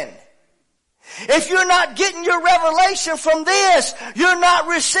receiving. If you're not getting your revelation from this, you're not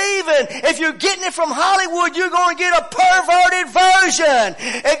receiving. If you're getting it from Hollywood, you're going to get a perverted version.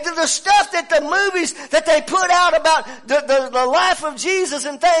 And the stuff that the movies that they put out about the life of Jesus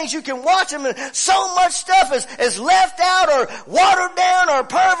and things, you can watch them, and so much stuff is left out or watered down or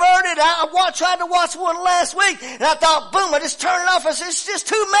perverted. I tried to watch one last week, and I thought, boom, I just turned it off. It's just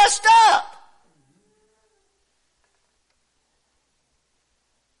too messed up.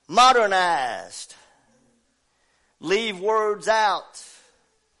 Modernized. Leave words out.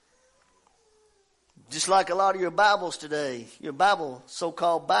 Just like a lot of your Bibles today. Your Bible,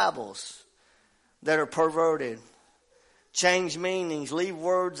 so-called Bibles that are perverted. Change meanings. Leave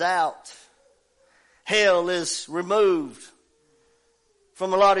words out. Hell is removed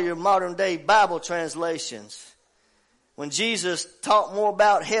from a lot of your modern day Bible translations. When Jesus taught more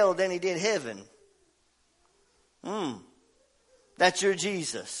about hell than He did heaven. That's your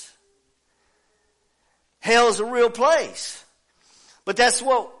Jesus. Hell's a real place. But that's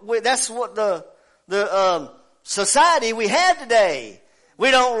what the society we have today.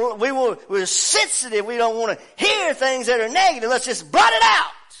 We're sensitive. We don't want to hear things that are negative. Let's just blot it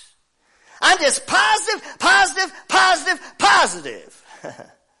out. I'm just positive.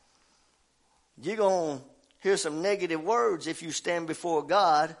 You're going to hear some negative words if you stand before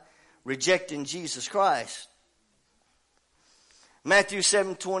God rejecting Jesus Christ. Matthew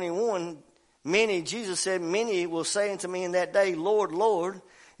 7:21, Jesus said, many will say unto me in that day, Lord, Lord,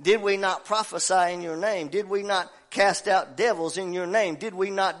 did we not prophesy in your name? Did we not cast out devils in your name? Did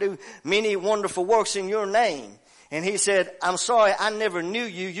we not do many wonderful works in your name? And He said, I'm sorry, I never knew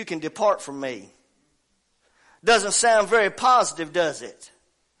you. You can depart from me. Doesn't sound very positive, does it?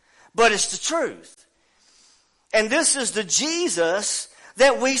 But it's the truth. And this is the Jesus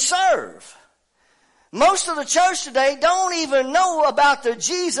that we serve. Most of the church today don't even know about the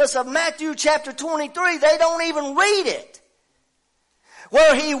Jesus of Matthew chapter 23. They don't even read it.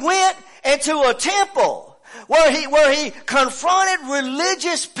 Where He went into a temple. Where he confronted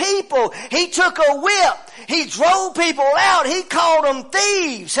religious people. He took a whip. He drove people out. He called them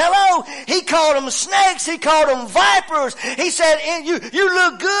thieves. Hello? He called them snakes. He called them vipers. He said, you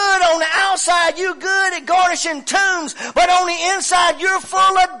look good on the outside. You're good at garnishing tombs. But on the inside, you're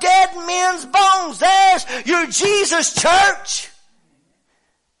full of dead men's bones. There's your Jesus, church.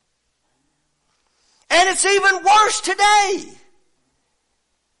 And it's even worse today.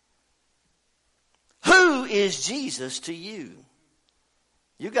 Who is Jesus to you?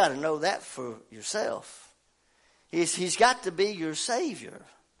 You got to know that for yourself. He's got to be your Savior.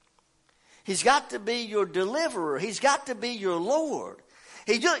 He's got to be your deliverer. He's got to be your Lord.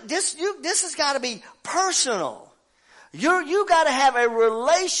 This has got to be personal. You got to have a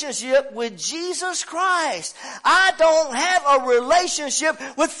relationship with Jesus Christ. I don't have a relationship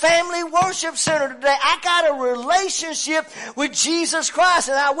with Family Worship Center today. I got a relationship with Jesus Christ.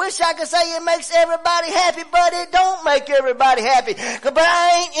 And I wish I could say it makes everybody happy, but it don't make everybody happy. But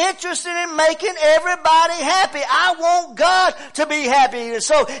I ain't interested in making everybody happy. I want God to be happy. And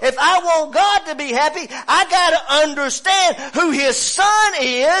so if I want God to be happy, I got to understand who His Son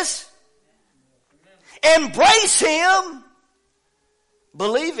is. Embrace Him,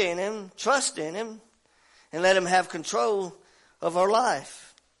 believe in Him, trust in Him, and let Him have control of our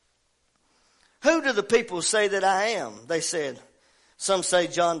life. Who do the people say that I am? They said, some say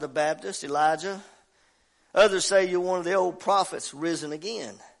John the Baptist, Elijah. Others say you're one of the old prophets risen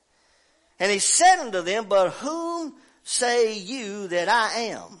again. And He said unto them, but whom say you that I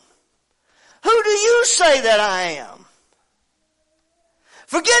am? Who do you say that I am?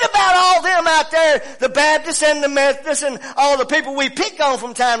 Forget about all them out there, the Baptists and the Methodists and all the people we pick on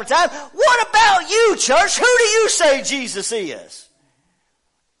from time to time. What about you, church? Who do you say Jesus is?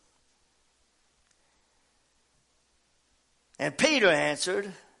 And Peter answered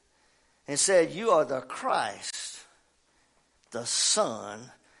and said, you are the Christ, the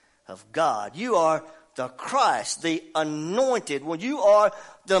Son of God. You are the Christ, the anointed one. You are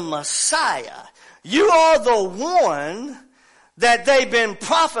the Messiah. You are the one that they've been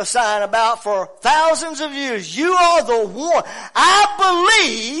prophesying about for thousands of years. You are the one. I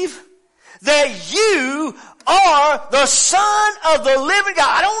believe that you the Son of the living God.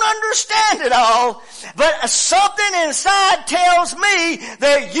 I don't understand it all, but something inside tells me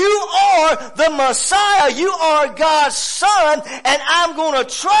that you are the Messiah. You are God's Son, and I'm going to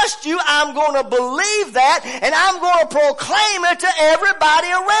trust you. I'm going to believe that, and I'm going to proclaim it to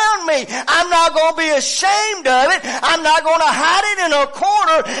everybody around me. I'm not going to be ashamed of it. I'm not going to hide it in a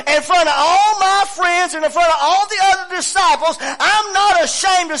corner in front of all my friends and in front of all the other disciples. I'm not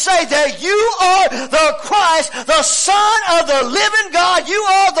ashamed to say that you are the Christ, the Son of the living God. You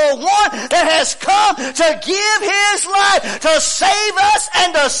are the one that has come to give his life to save us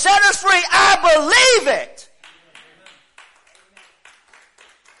and to set us free. I believe it.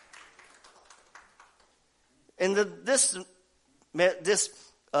 And this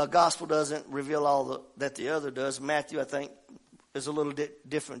gospel doesn't reveal all that the other does. Matthew, I think, is a little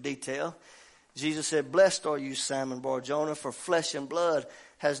different detail. Jesus said, "Blessed are you, Simon Bar-Jonah, for flesh and blood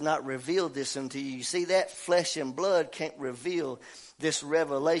has not revealed this unto you." You see that? Flesh and blood can't reveal this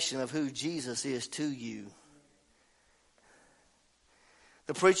revelation of who Jesus is to you.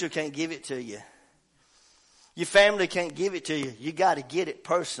 The preacher can't give it to you. Your family can't give it to you. You got to get it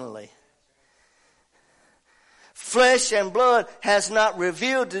personally. Flesh and blood has not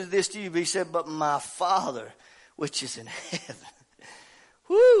revealed this to you. But he said, "But my Father, which is in heaven."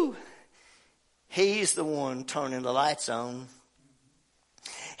 Woo! He's the one turning the lights on.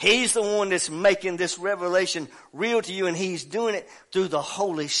 He's the one that's making this revelation real to you, and he's doing it through the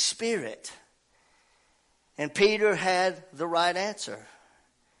Holy Spirit. And Peter had the right answer.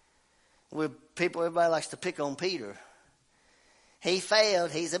 Everybody likes to pick on Peter. He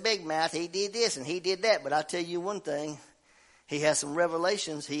failed. He's a big mouth. He did this and he did that. But I'll tell you one thing. He had some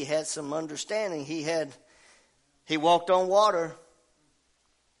revelations. He had some understanding. He walked on water.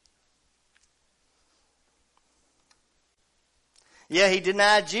 Yeah, he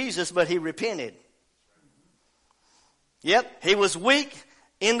denied Jesus, but he repented. Yep, he was weak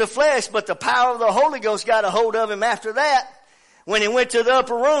in the flesh, but the power of the Holy Ghost got a hold of him after that. When he went to the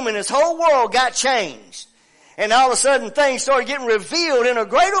upper room and his whole world got changed. And all of a sudden things started getting revealed in a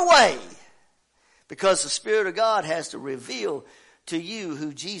greater way. Because the Spirit of God has to reveal to you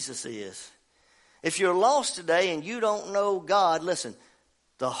who Jesus is. If you're lost today and you don't know God, listen,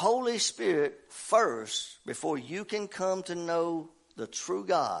 the Holy Spirit first, before you can come to know the true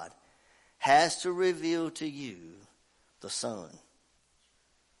God, has to reveal to you the Son.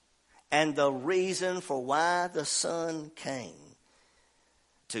 And the reason for why the Son came.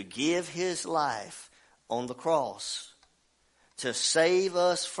 To give his life on the cross. To save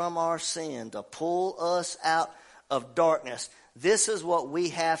us from our sin. To pull us out of darkness. This is what we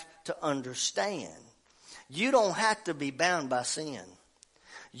have to understand. You don't have to be bound by sin.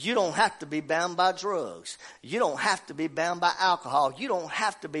 You don't have to be bound by drugs. You don't have to be bound by alcohol. You don't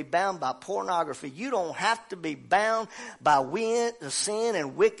have to be bound by pornography. You don't have to be bound by sin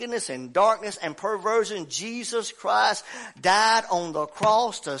and wickedness and darkness and perversion. Jesus Christ died on the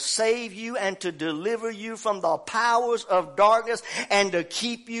cross to save you and to deliver you from the powers of darkness and to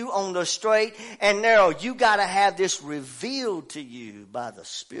keep you on the straight and narrow. You got to have this revealed to you by the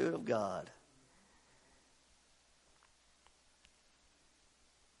Spirit of God.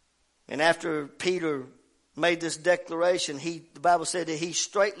 And after Peter made this declaration, the Bible said that he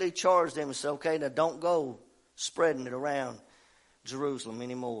straightly charged them and said, "Okay, now don't go spreading it around Jerusalem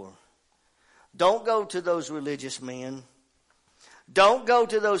anymore. Don't go to those religious men. Don't go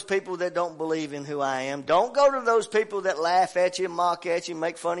to those people that don't believe in who I am. Don't go to those people that laugh at you, mock at you,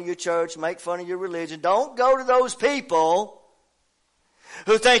 make fun of your church, make fun of your religion. Don't go to those people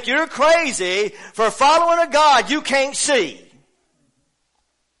who think you're crazy for following a God you can't see.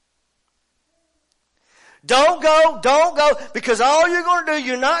 Don't go, because all you're going to do,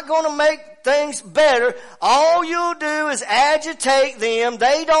 you're not going to make things better. All you'll do is agitate them.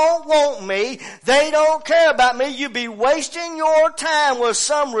 They don't want me. They don't care about me. You'll be wasting your time with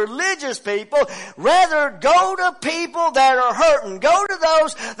some religious people. Rather, go to people that are hurting. Go to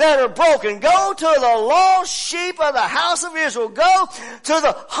those that are broken. Go to the lost sheep of the house of Israel. Go to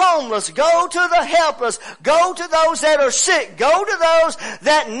the homeless. Go to the helpless. Go to those that are sick. Go to those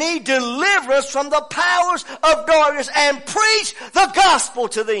that need deliverance from the powers of darkness and preach the gospel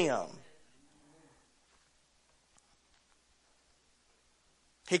to them.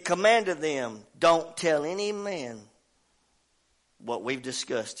 He commanded them, don't tell any man what we've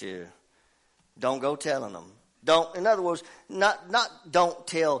discussed here. Don't go telling them. In other words, not don't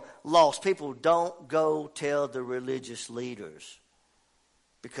tell lost people. Don't go tell the religious leaders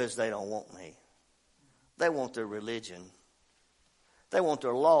because they don't want me. They want their religion. They want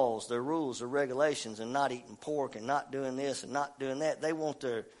their laws, their rules, their regulations, and not eating pork and not doing this and not doing that. They want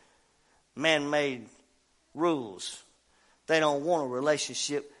their man-made rules. They don't want a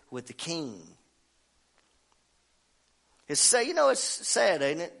relationship with the King. It's sad,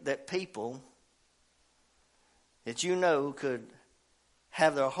 ain't it, that people that you know could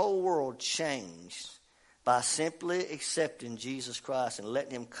have their whole world changed by simply accepting Jesus Christ and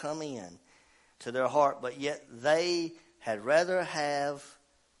letting Him come in to their heart, but yet they had rather have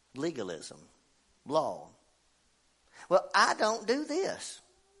legalism, law. Well, I don't do this,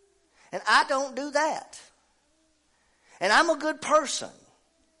 and I don't do that, and I'm a good person.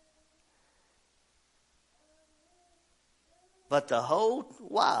 But the whole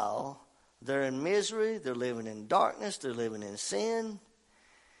while, they're in misery, they're living in darkness, they're living in sin,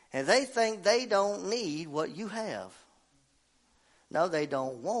 and they think they don't need what you have. No, they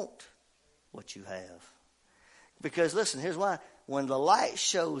don't want what you have. Because listen, here's why. When the light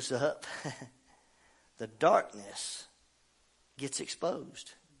shows up, the darkness gets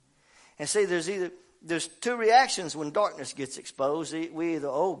exposed. And see, there's two reactions when darkness gets exposed. We either,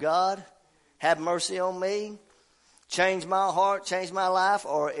 oh God, have mercy on me, change my heart, change my life,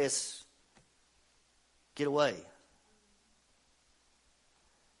 or it's get away.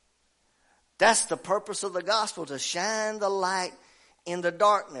 That's the purpose of the gospel, to shine the light in the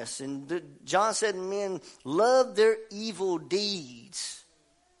darkness. And John said men love their evil deeds.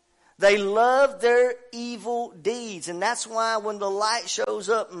 They love their evil deeds. And that's why when the light shows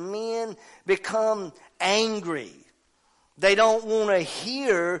up, men become angry. They don't want to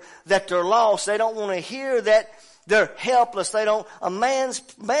hear that they're lost. They don't want to hear that they're helpless. A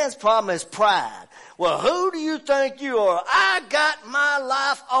man's problem is pride. Well, who do you think you are? I got my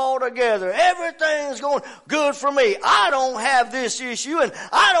life all together. Everything's going good for me. I don't have this issue, and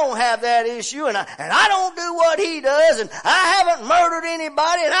I don't have that issue, and I don't do what he does, and I haven't murdered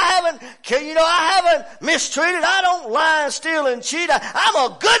anybody, and I haven't mistreated. I don't lie and steal and cheat. I'm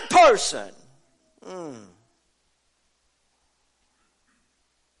a good person.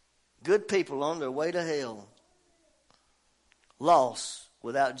 Good people on their way to hell. Lost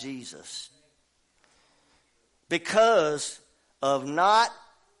without Jesus. Because of not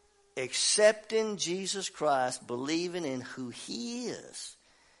accepting Jesus Christ, believing in who He is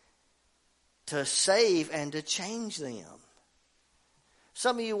to save and to change them.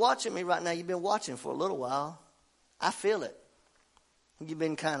 Some of you watching me right now, you've been watching for a little while. I feel it. You've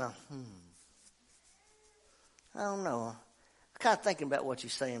been kind of, I don't know. I'm kind of thinking about what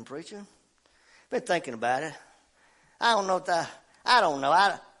you're saying, preacher. Been thinking about it. I don't know.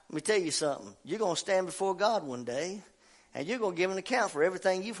 Let me tell you something. You're going to stand before God one day, and you're going to give an account for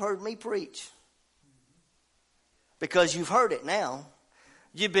everything you've heard me preach. Because you've heard it now.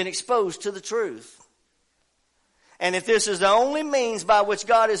 You've been exposed to the truth. And if this is the only means by which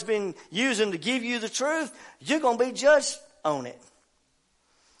God has been using to give you the truth, you're going to be judged on it.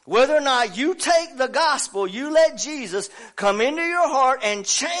 Whether or not you take the gospel, you let Jesus come into your heart and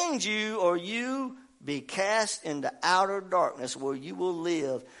change you, or you be cast into outer darkness where you will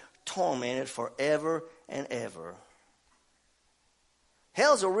live tormented forever and ever.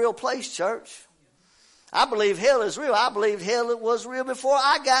 Hell's a real place, church. I believe hell is real. I believe hell was real before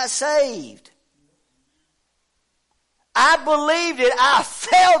I got saved. I believed it. I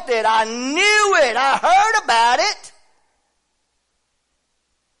felt it. I knew it. I heard about it.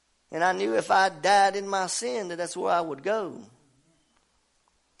 And I knew if I died in my sin, that's where I would go.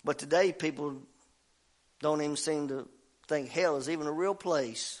 But today people don't even seem to think hell is even a real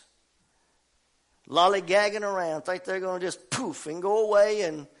place. Lollygagging around, think they're going to just poof and go away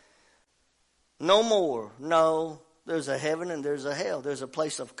and no more. No, there's a heaven and there's a hell. There's a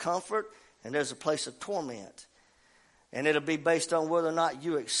place of comfort and there's a place of torment. And it'll be based on whether or not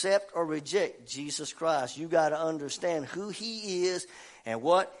you accept or reject Jesus Christ. You got to understand who He is and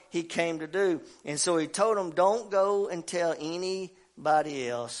what He came to do. And so He told them, don't go and tell anybody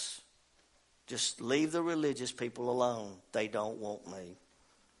else. Just leave the religious people alone. They don't want me.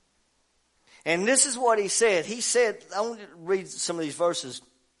 And this is what He said. He said, I want to read some of these verses.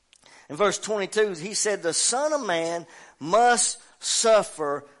 In verse 22, He said, the Son of Man must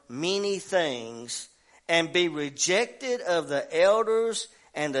suffer many things and be rejected of the elders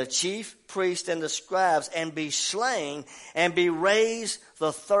and the chief priests and the scribes, and be slain and be raised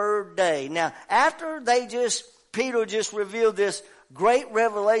the third day. Now, after Peter just revealed this great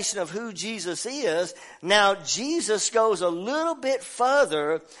revelation of who Jesus is, now Jesus goes a little bit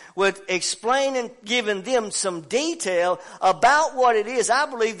further with explaining, giving them some detail about what it is. I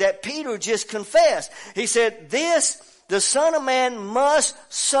believe that Peter just confessed. He said, the Son of Man must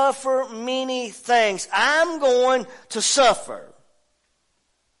suffer many things. I'm going to suffer.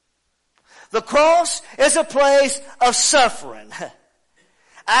 The cross is a place of suffering.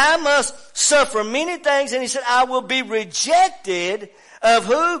 I must suffer many things. And he said, I will be rejected of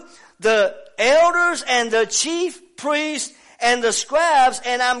who? The elders and the chief priests and the scribes,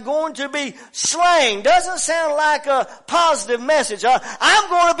 and I'm going to be slain. Doesn't sound like a positive message. I'm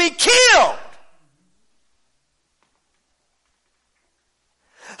going to be killed.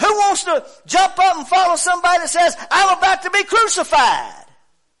 Who wants to jump up and follow somebody that says, I'm about to be crucified?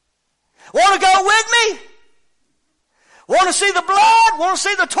 Want to go with me? Want to see the blood? Want to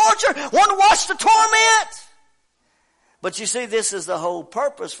see the torture? Want to watch the torment? But you see, this is the whole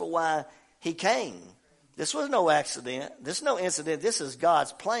purpose for why he came. This was no accident. This is no incident. This is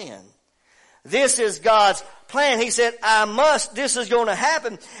God's plan. This is God's plan. He said, this is going to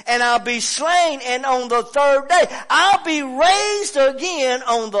happen, and I'll be slain, and on the third day, I'll be raised again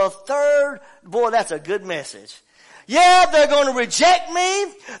on the third. Boy, that's a good message. Yeah, they're going to reject me.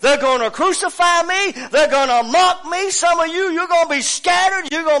 They're going to crucify me. They're going to mock me. Some of you, you're going to be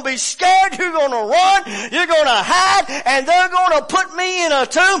scattered. You're going to be scared. You're going to run. You're going to hide. And they're going to put me in a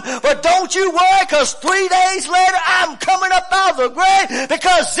tomb. But don't you worry, because 3 days later, I'm coming up out of the grave,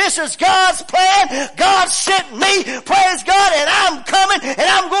 because this is God's plan. God sent me, praise God, and I'm coming, and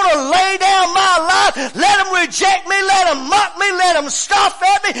I'm going to lay down my life. Let them reject me. Let them mock me. Let them scoff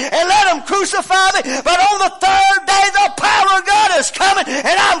at me, and let them crucify me. But on the third day, the power of God is coming, and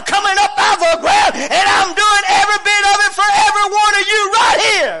I'm coming up out of the ground, and I'm doing every bit of it for every one of you right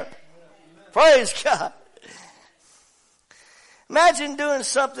here. Praise God. Imagine doing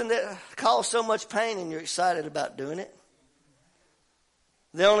something that caused so much pain and you're excited about doing it.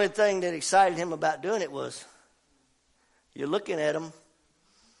 The only thing that excited him about doing it was you're looking at him.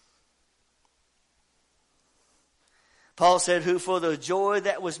 Paul said, who for the joy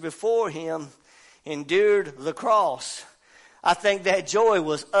that was before him endured the cross. I think that joy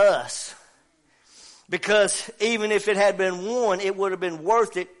was us. Because even if it had been one, it would have been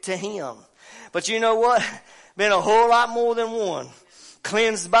worth it to him. But you know what? Been a whole lot more than one.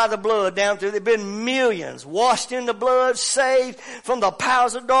 Cleansed by the blood down through. There've been millions washed in the blood, saved from the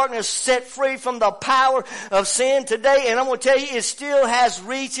powers of darkness, set free from the power of sin today. And I'm going to tell you, it still has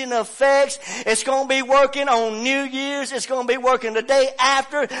reaching effects. It's going to be working on New Year's. It's going to be working the day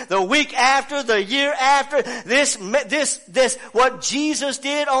after, the week after, the year after. This, what Jesus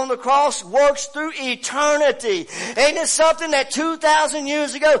did on the cross works through eternity. Ain't it something that 2,000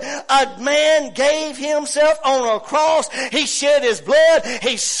 years ago, a man gave himself on a cross. He shed his blood.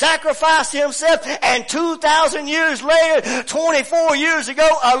 He sacrificed himself, and 2,000 years later, 24 years ago,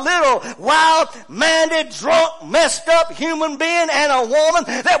 a little wild-minded, drunk, messed up human being and a woman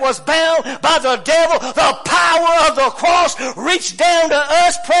that was bound by the devil, the power of the cross reached down to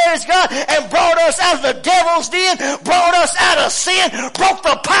us, praise God, and brought us out of the devil's den, brought us out of sin, broke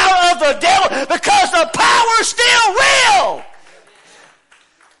the power of the devil, because the power is still real.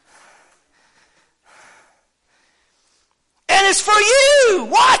 And it's for you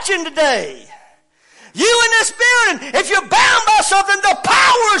watching today. You in this building, if you're bound by something, the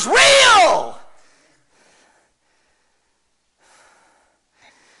power is real.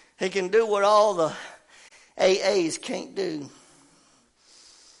 He can do what all the AAs can't do.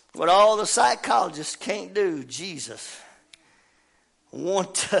 What all the psychologists can't do. Jesus,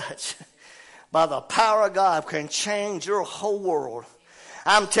 one touch by the power of God can change your whole world.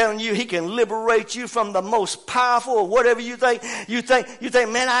 I'm telling you, he can liberate you from the most powerful or whatever you think. You think,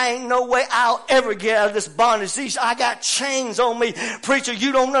 man, I ain't no way I'll ever get out of this bondage. I got chains on me. Preacher,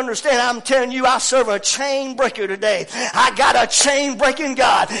 you don't understand. I'm telling you, I serve a chain breaker today. I got a chain breaking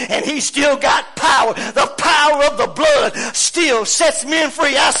God, and he still got power. The power of the blood still sets men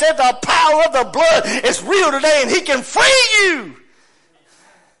free. I said the power of the blood is real today, and he can free you.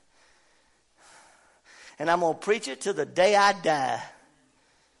 And I'm going to preach it to the day I die.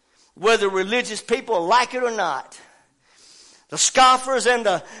 Whether religious people like it or not. The scoffers and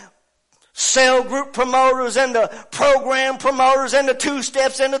the cell group promoters and the program promoters and the 2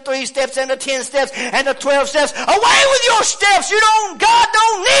 steps and the 3 steps and the 10 steps and the 12 steps. Away with your steps. God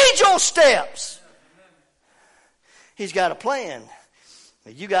don't need your steps. He's got a plan.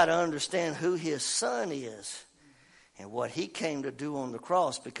 But you got to understand who his son is and what he came to do on the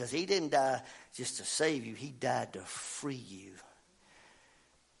cross, because he didn't die just to save you. He died to free you.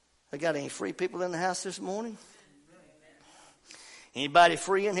 I got any free people in the house this morning? Anybody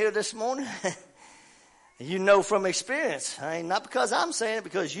free in here this morning? You know from experience. Not because I'm saying it,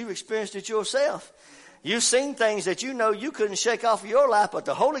 because you've experienced it yourself. You've seen things that you know you couldn't shake off of your life, but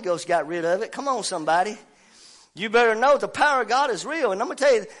the Holy Ghost got rid of it. Come on, somebody. You better know the power of God is real. And I'm going to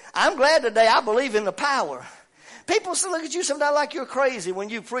tell you, I'm glad today I believe in the power. People look at you sometimes like you're crazy when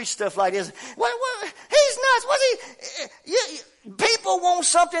you preach stuff like this. Well, he's does. People want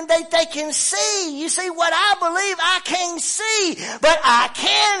something that they can see. You see, what I believe I can't see, but I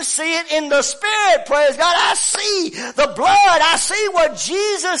can see it in the Spirit, praise God. I see the blood. I see what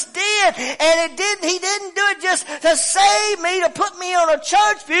Jesus did. And He didn't do it just to save me, to put me on a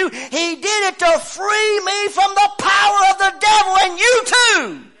church pew. He did it to free me from the power of the devil, and you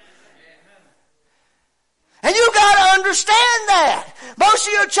too. And you gotta understand that. Most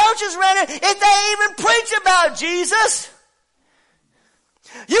of your churches around here, if they even preach about Jesus,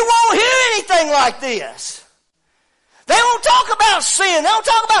 you won't hear anything like this. They don't talk about sin. They don't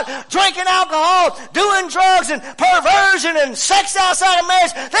talk about drinking alcohol, doing drugs and perversion and sex outside of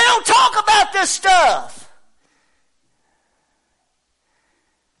marriage. They don't talk about this stuff.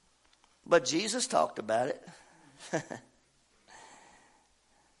 But Jesus talked about it.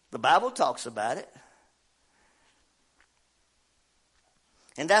 The Bible talks about it.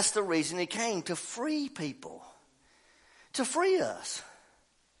 And that's the reason He came, to free people. To free us.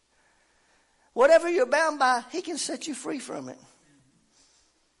 Whatever you're bound by, He can set you free from it.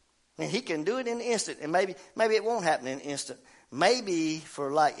 And He can do it in an instant. And maybe it won't happen in an instant. Maybe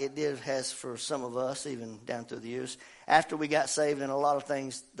for like it has for some of us, even down through the years, after we got saved, and a lot of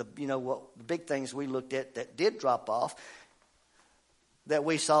things, the big things we looked at that did drop off, that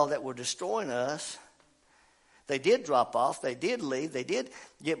we saw that were destroying us, they did drop off, they did leave, they did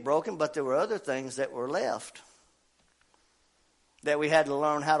get broken, but there were other things that were left that we had to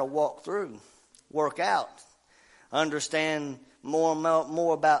learn how to walk through, work out, understand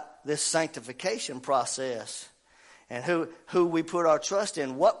more about this sanctification process, and who we put our trust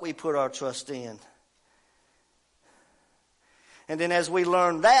in, what we put our trust in. And then as we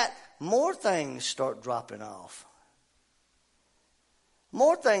learn that, more things start dropping off.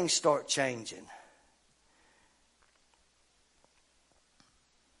 More things start changing.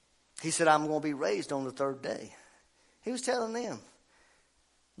 He said, I'm going to be raised on the third day. He was telling them,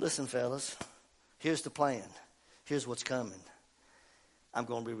 listen, fellas, here's the plan. Here's what's coming. I'm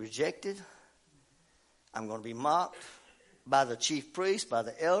going to be rejected. I'm going to be mocked by the chief priests, by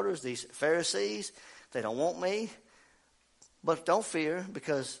the elders, these Pharisees. They don't want me. But don't fear,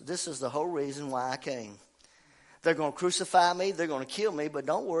 because this is the whole reason why I came. They're going to crucify me. They're going to kill me. But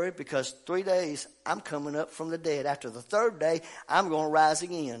don't worry, because 3 days, I'm coming up from the dead. After the third day, I'm going to rise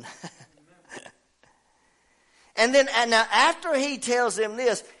again. And now after he tells them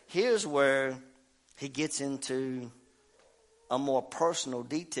this, here's where he gets into a more personal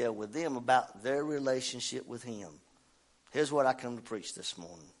detail with them about their relationship with him. Here's what I come to preach this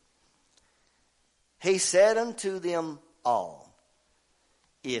morning. He said unto them all,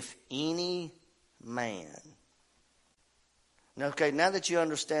 if any man. Now, okay, now that you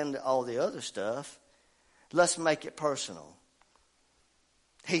understand all the other stuff, let's make it personal.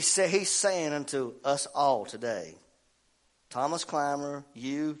 He's saying unto us all today, Thomas Clymer,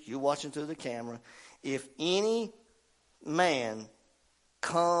 you watching through the camera, if any man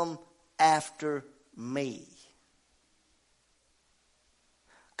come after me,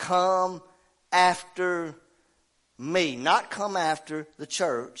 come after me, not come after the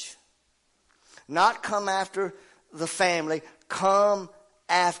church, not come after the family, come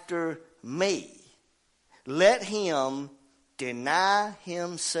after me. Let him deny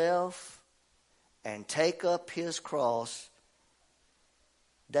himself and take up his cross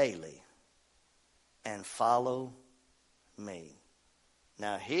daily and follow me.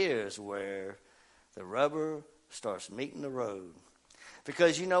 Now here's where the rubber starts meeting the road.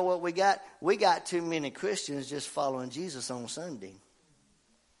 Because you know what we got? We got too many Christians just following Jesus on Sunday.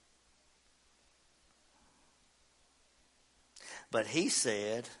 But he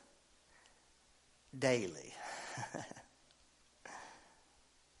said daily.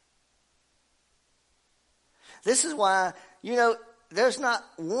 This is why, there's not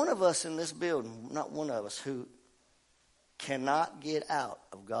one of us in this building, not one of us, who cannot get out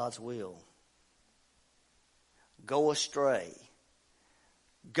of God's will. Go astray.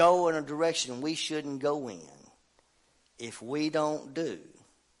 Go in a direction we shouldn't go in if we don't do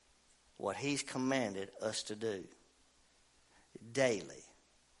what he's commanded us to do daily.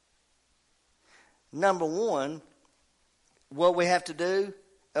 Number one, what we have to do,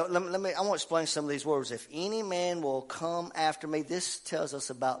 I want to explain some of these words. If any man will come after me, this tells us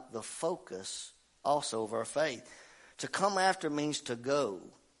about the focus also of our faith. To come after means to go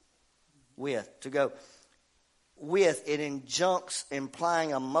with, it injuncts,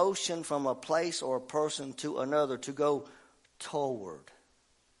 implying a motion from a place or a person to another, to go toward.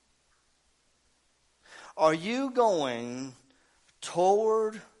 Are you going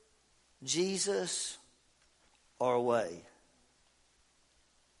toward Jesus or away?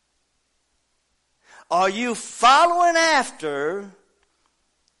 Are you following after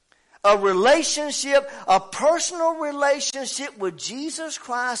a relationship, a personal relationship with Jesus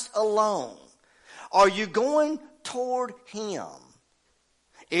Christ alone? Are you going toward Him?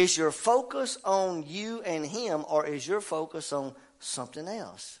 Is your focus on you and Him, or is your focus on something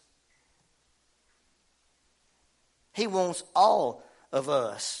else? He wants all of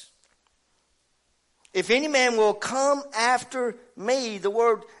us. If any man will come after me, the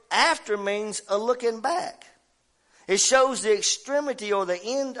word after means a looking back. It shows the extremity or the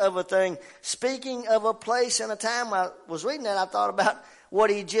end of a thing. Speaking of a place and a time, I was reading that, I thought about what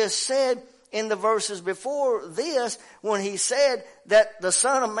he just said in the verses before this, when he said that the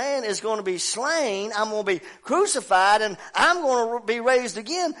Son of Man is going to be slain, I'm going to be crucified, and I'm going to be raised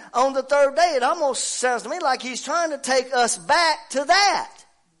again on the third day. It almost sounds to me like he's trying to take us back to that.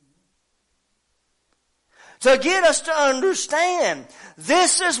 To get us to understand,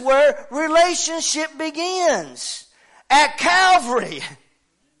 this is where relationship begins. At Calvary.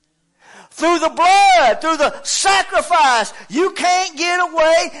 Through the blood, through the sacrifice. You can't get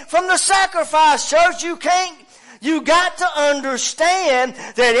away from the sacrifice, church. You got to understand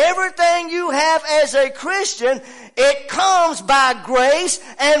that everything you have as a Christian, it comes by grace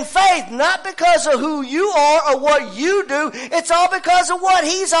and faith. Not because of who you are or what you do. It's all because of what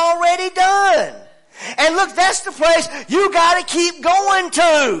He's already done. And look, that's the place you got to keep going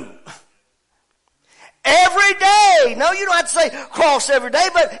to. Every day. No, you don't have to say cross every day,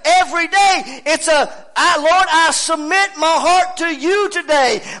 but every day it's Lord, I submit my heart to you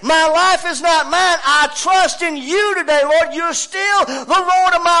today. My life is not mine. I trust in you today, Lord. You're still the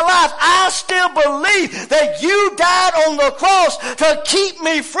Lord of my life. I still believe that you died on the cross to keep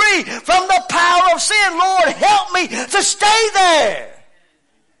me free from the power of sin. Lord, help me to stay there.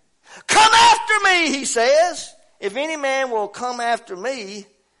 Come after me, he says. If any man will come after me,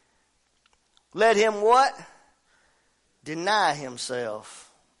 let him what? Deny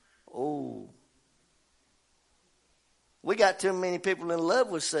himself. Oh. We got too many people in love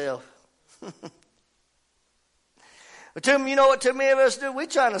with self. But you know what too many of us do? We're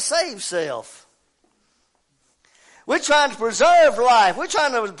trying to save self. We're trying to preserve life. We're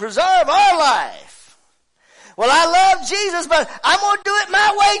trying to preserve our life. Well, I love Jesus, but I'm going to do it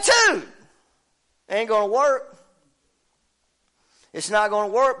my way too. Ain't going to work. It's not going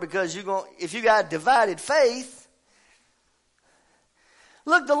to work because if you got divided faith.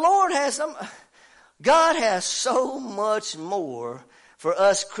 Look, God has so much more for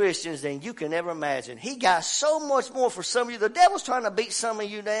us Christians than you can ever imagine. He got so much more for some of you. The devil's trying to beat some of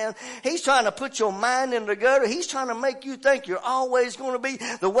you down. He's trying to put your mind in the gutter. He's trying to make you think you're always going to be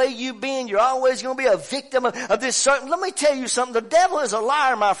the way you've been. You're always going to be a victim of this certain. Let me tell you something. The devil is a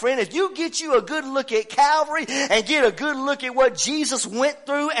liar, my friend. If you get you a good look at Calvary and get a good look at what Jesus went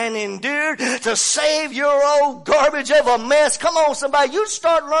through and endured to save your old garbage of a mess, come on somebody, you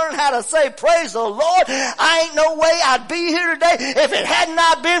start learning how to say, praise the Lord. I ain't no way I'd be here today if it had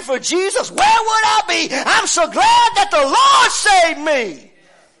not been for Jesus. Where would I be? I'm so glad that the Lord saved me.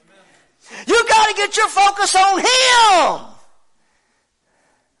 You got to get your focus on Him.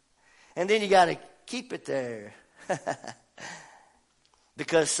 And then you got to keep it there.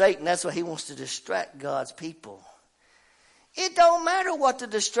 Because Satan, that's what he wants to distract God's people. It don't matter what the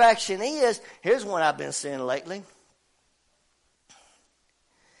distraction is. Here's one I've been seeing lately.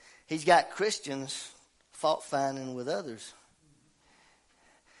 He's got Christians fault finding with others.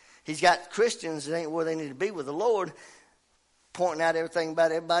 He's got Christians that ain't where they need to be with the Lord, pointing out everything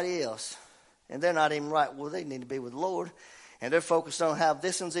about everybody else. And they're not even right where they need to be with the Lord. And they're focused on how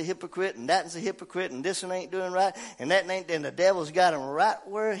this one's a hypocrite and that one's a hypocrite and this one ain't doing right and that ain't. And the devil's got them right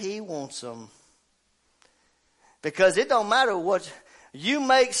where he wants them. Because it don't matter what you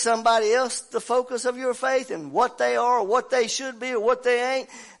make somebody else the focus of your faith and what they are or what they should be or what they ain't.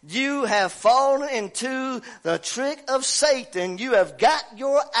 You have fallen into the trick of Satan. You have got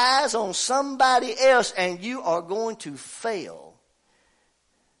your eyes on somebody else and you are going to fail.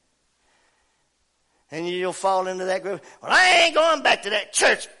 And you'll fall into that group. Well, I ain't going back to that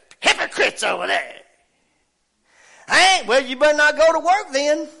church. Hypocrites over there. Well, you better not go to work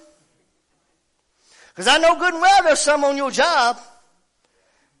then. Because I know good and well there's some on your job.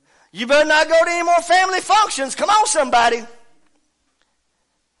 You better not go to any more family functions. Come on, somebody.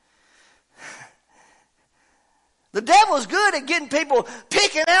 The devil's good at getting people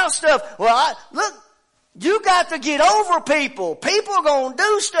picking out stuff. Well, look, you got to get over people. People are going to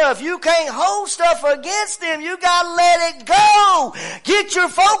do stuff. You can't hold stuff against them. You got to let it go. Get your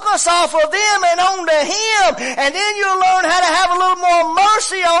focus off of them and onto Him. And then you'll learn how to have a little more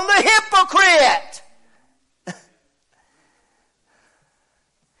mercy on the hypocrite.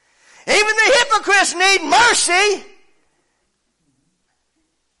 Even the hypocrites need mercy.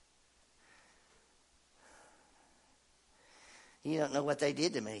 You don't know what they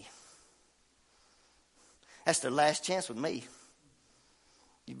did to me. That's their last chance with me.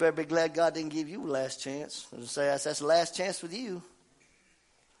 You better be glad God didn't give you a last chance. Say that's the last chance with you.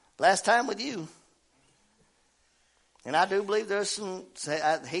 Last time with you. And I do believe there's some,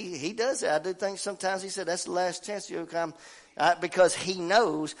 he does it. I do think sometimes he said that's the last chance you'll come. Because he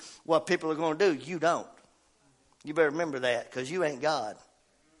knows what people are going to do. You don't. You better remember that because you ain't God.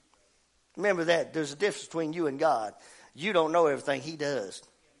 Remember that. There's a difference between you and God. You don't know everything he does.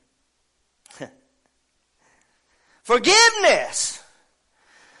 Forgiveness.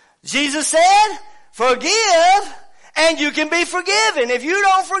 Jesus said, forgive and you can be forgiven. If you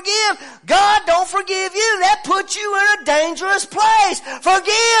don't forgive, God don't forgive you. That puts you in a dangerous place.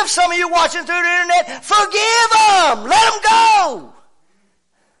 Forgive some of you watching through the internet. Forgive them. Let them go.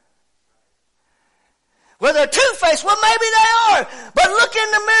 Well, they're two-faced. Well, maybe they are. But look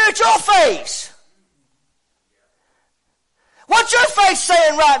in the mirror at your face. What's your face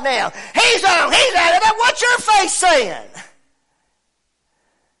saying right now? He's on, he's out of that. What's your face saying?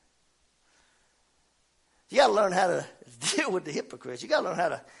 You got to learn how to deal with the hypocrites. You got to learn how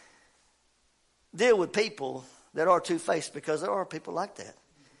to deal with people that are two-faced because there are people like that.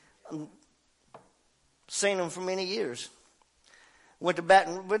 I've seen them for many years. Went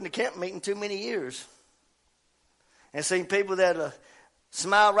to camp meeting too many years. And seen people that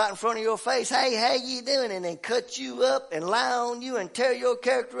smile right in front of your face. Hey, how you doing? And then cut you up and lie on you and tear your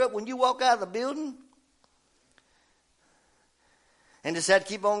character up when you walk out of the building. And just had to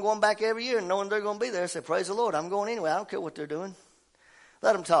keep on going back every year and knowing they're going to be there. Say, praise the Lord, I'm going anyway. I don't care what they're doing.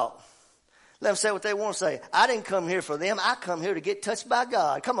 Let them talk. Let them say what they want to say. I didn't come here for them. I come here to get touched by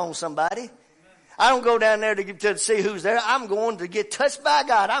God. Come on, somebody. Amen. I don't go down there to see who's there. I'm going to get touched by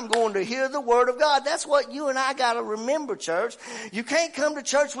God. I'm going to hear the word of God. That's what you and I got to remember, church. You can't come to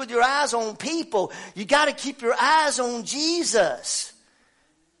church with your eyes on people. You got to keep your eyes on Jesus.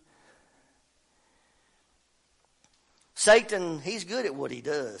 Satan, he's good at what he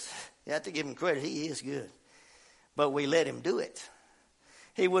does. You have to give him credit. He is good. But we let him do it.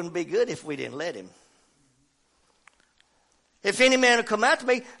 He wouldn't be good if we didn't let him. If any man will come out to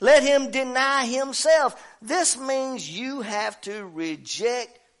me, let him deny himself. This means you have to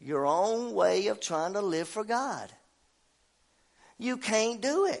reject your own way of trying to live for God. You can't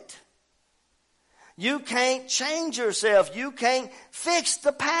do it. You can't change yourself. You can't fix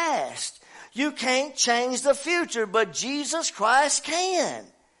the past. You can't change the future, but Jesus Christ can.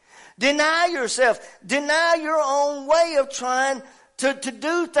 Deny yourself. Deny your own way of trying to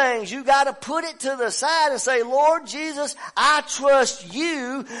do things. You got to put it to the side and say, Lord Jesus, I trust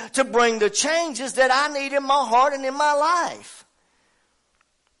you to bring the changes that I need in my heart and in my life.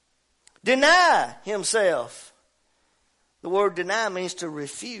 Deny himself. The word deny means to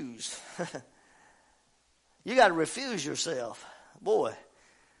refuse. You got to refuse yourself. Boy.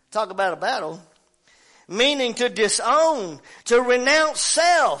 Talk about a battle. Meaning to disown, to renounce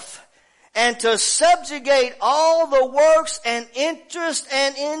self, and to subjugate all the works and interests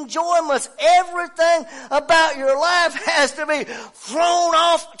and enjoyments. Everything about your life has to be thrown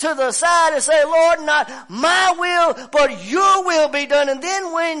off to the side and say, Lord, not my will, but your will be done. And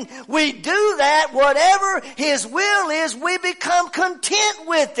then when we do that, whatever his will is, we become content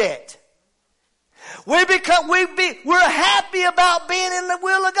with it. We're happy about being in the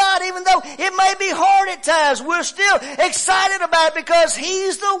will of God, even though it may be hard at times. We're still excited about it because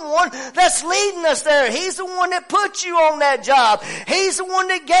he's the one that's leading us there. He's the one that put you on that job. He's the one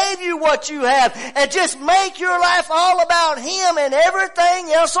that gave you what you have. And just make your life all about him and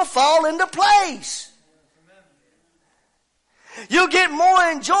everything else will fall into place. You'll get more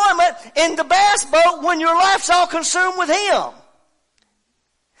enjoyment in the bass boat when your life's all consumed with him.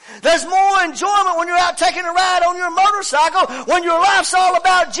 There's more enjoyment when you're out taking a ride on your motorcycle. When your life's all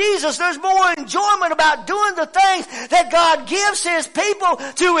about Jesus, there's more enjoyment about doing the things that God gives his people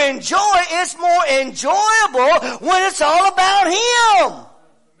to enjoy. It's more enjoyable when it's all about him.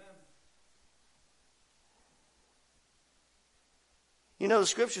 You know, the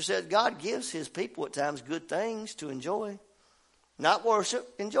scripture said God gives his people at times good things to enjoy. Not worship,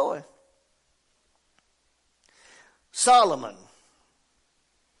 enjoy. Solomon.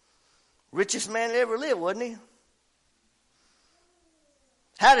 Richest man that ever lived, wasn't he?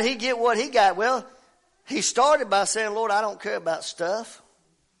 How did he get what he got? Well, he started by saying, Lord, I don't care about stuff.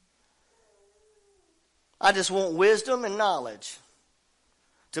 I just want wisdom and knowledge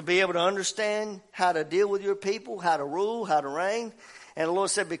to be able to understand how to deal with your people, how to rule, how to reign. And the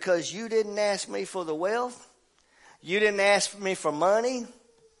Lord said, because you didn't ask me for the wealth, you didn't ask me for money,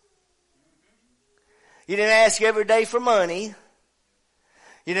 You didn't ask every day for money.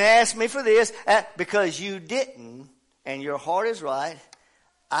 You didn't ask me for this. Because you didn't, and your heart is right,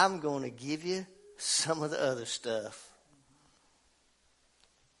 I'm going to give you some of the other stuff.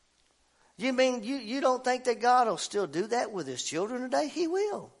 You mean you don't think that God will still do that with his children today? He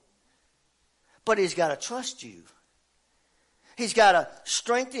will. But he's got to trust you. He's got to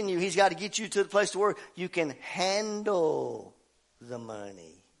strengthen you. He's got to get you to the place where you can handle the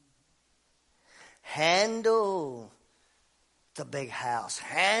money. Handle the big house.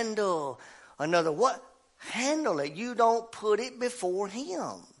 Handle another what? Handle it. You don't put it before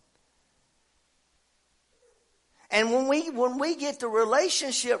him. And when we get the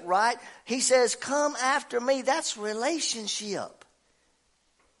relationship right, he says, come after me. That's relationship.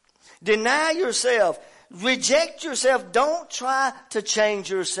 Deny yourself. Reject yourself. Don't try to change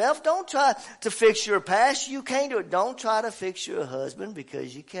yourself. Don't try to fix your past. You can't do it. Don't try to fix your husband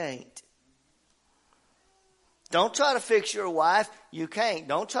because you can't. Don't try to fix your wife. You can't.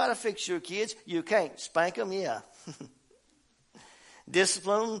 Don't try to fix your kids. You can't. Spank them? Yeah.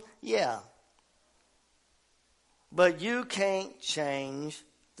 Discipline them? Yeah. But you can't change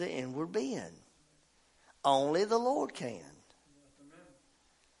the inward being. Only the Lord can.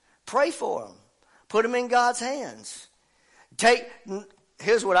 Pray for them. Put them in God's hands.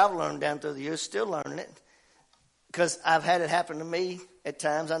 Here's what I've learned down through the years, still learning it. Because I've had it happen to me at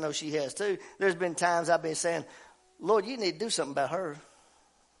times. I know she has too. There's been times I've been saying, Lord, you need to do something about her.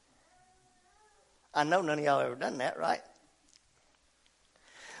 I know none of y'all ever done that, right?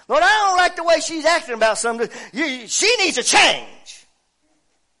 Lord, I don't like the way she's acting about something. She needs to change.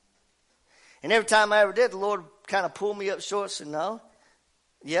 And every time I ever did, the Lord kind of pulled me up short and said, no.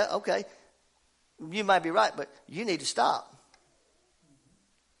 Yeah, okay. You might be right, but you need to stop.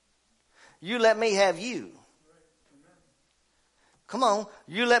 You let me have you. Come on.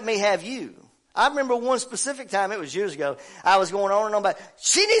 You let me have you. I remember one specific time, it was years ago, I was going on and on about,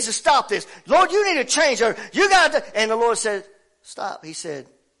 she needs to stop this. Lord, you need to change her. You got to. And the Lord said, stop. He said,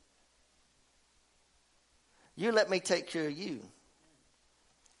 you let me take care of you,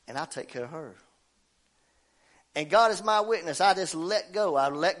 and I'll take care of her. And God is my witness. I just let go. I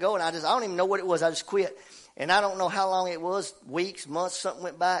let go, and I don't even know what it was. I just quit. And I don't know how long it was, weeks, months, something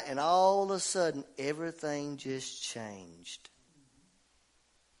went by, and all of a sudden, everything just changed.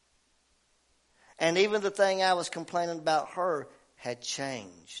 And even the thing I was complaining about her had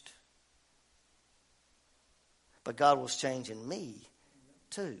changed. But God was changing me,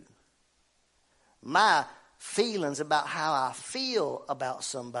 too. My feelings about how I feel about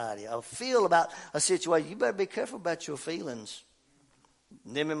somebody, I feel about a situation. You better be careful about your feelings.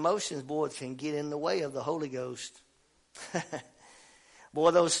 Them emotions, boy, can get in the way of the Holy Ghost. Boy,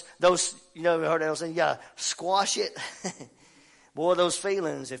 those you know, you heard that saying, you gotta squash it. Boy, those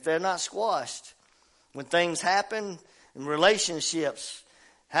feelings, if they're not squashed, when things happen in relationships,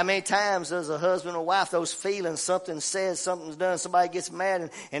 how many times does a husband or wife, those feelings, something said, something's done, somebody gets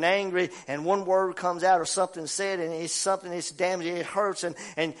mad and angry, and one word comes out or something said, and it's something that's damaging, it hurts,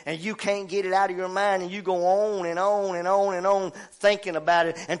 and you can't get it out of your mind, and you go on and on and on and on thinking about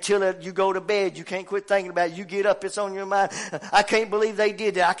it until you go to bed. You can't quit thinking about it. You get up, it's on your mind. I can't believe they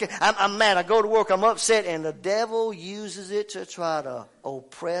did that. I'm mad. I go to work, I'm upset, and the devil uses it to try to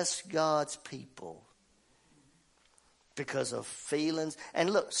oppress God's people. Because of feelings. And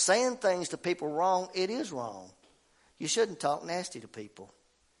look, saying things to people wrong, it is wrong. You shouldn't talk nasty to people.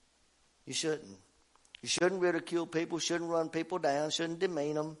 You shouldn't. You shouldn't ridicule people, shouldn't run people down, shouldn't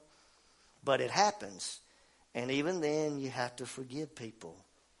demean them. But it happens. And even then, you have to forgive people.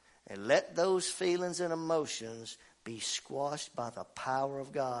 And let those feelings and emotions be squashed by the power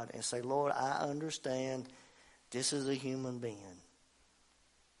of God. And say, Lord, I understand this is a human being.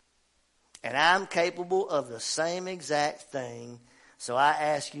 And I'm capable of the same exact thing. So I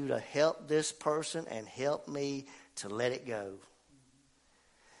ask you to help this person and help me to let it go.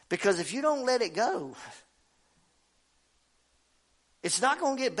 Because if you don't let it go, it's not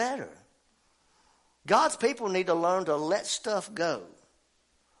going to get better. God's people need to learn to let stuff go.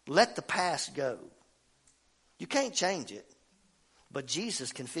 Let the past go. You can't change it. But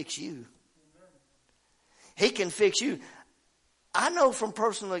Jesus can fix you. He can fix you. I know from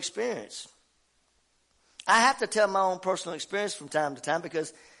personal experience. I have to tell my own personal experience from time to time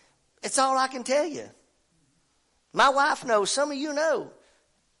because it's all I can tell you. My wife knows. Some of you know.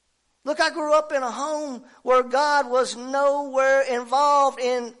 Look, I grew up in a home where God was nowhere involved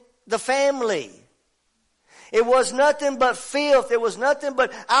in the family. It was nothing but filth. It was nothing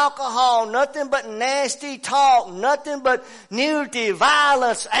but alcohol, nothing but nasty talk, nothing but nudity,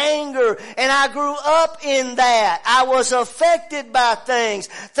 violence, anger. And I grew up in that. I was affected by things.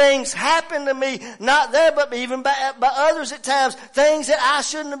 Things happened to me, not there, but even by others at times. Things that I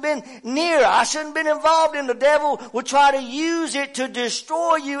shouldn't have been near. I shouldn't have been involved in. The devil would try to use it to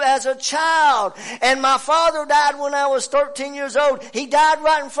destroy you as a child. And my father died when I was 13 years old. He died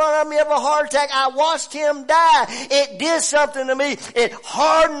right in front of me of a heart attack. I watched him die. It did something to me. It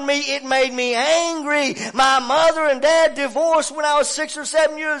hardened me. It made me angry. My mother and dad divorced when I was 6 or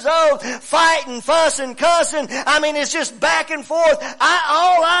 7 years old. Fighting, fussing, cussing. I mean, it's just back and forth.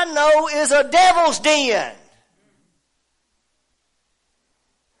 All I know is a devil's den.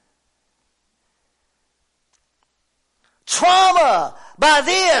 Trauma by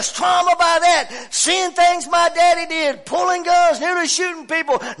this, trauma by that, seeing things my daddy did, pulling guns, nearly shooting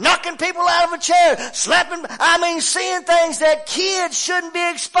people, knocking people out of a chair, slapping, seeing things that kids shouldn't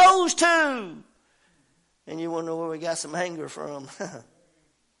be exposed to. And you want to know where we got some anger from.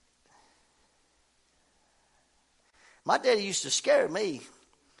 My daddy used to scare me.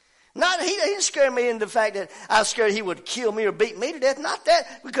 He didn't scare me in the fact that I was scared he would kill me or beat me to death. Not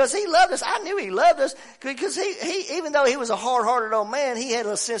that, because he loved us. I knew he loved us because he even though he was a hard-hearted old man, he had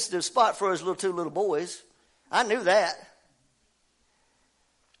a sensitive spot for his two little boys. I knew that.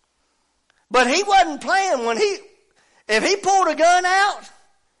 But he wasn't playing if he pulled a gun out.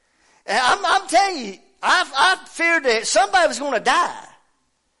 I'm telling you, I feared that somebody was going to die.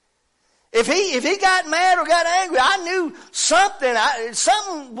 If he got mad or got angry, I knew something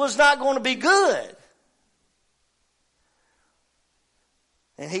was not going to be good.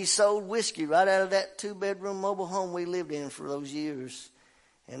 And he sold whiskey right out of that 2-bedroom mobile home we lived in for those years.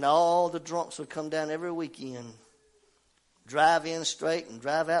 And all the drunks would come down every weekend, drive in straight and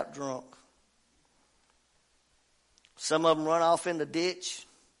drive out drunk. Some of them run off in the ditch.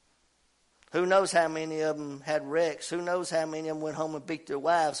 Who knows how many of them had wrecks? Who knows how many of them went home and beat their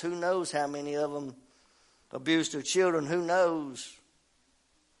wives? Who knows how many of them abused their children? Who knows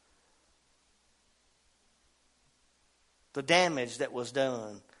the damage that was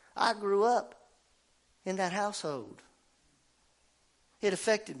done? I grew up in that household. It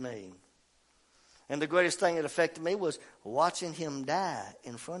affected me. And the greatest thing that affected me was watching him die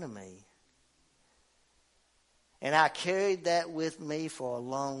in front of me. And I carried that with me for a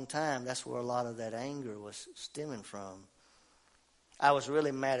long time. That's where a lot of that anger was stemming from. I was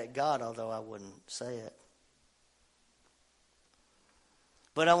really mad at God, although I wouldn't say it.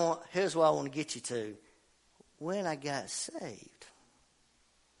 But here's what I want to get you to. When I got saved,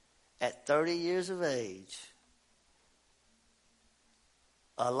 at 30 years of age,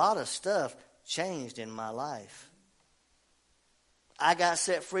 a lot of stuff changed in my life. I got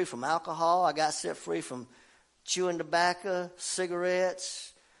set free from alcohol. I got set free from chewing tobacco,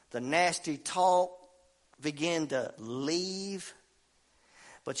 cigarettes. The nasty talk began to leave.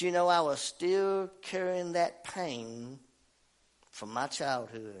 But I was still carrying that pain from my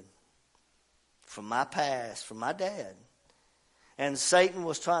childhood, from my past, from my dad. And Satan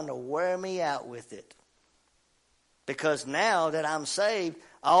was trying to wear me out with it. Because now that I'm saved,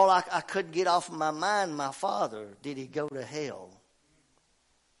 all I couldn't get off of my mind, my father, did he go to hell?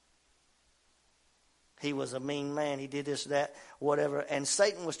 He was a mean man. He did this, that, whatever. And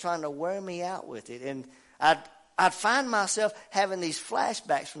Satan was trying to wear me out with it. And I'd find myself having these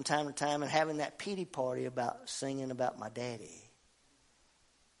flashbacks from time to time and having that pity party about singing about my daddy.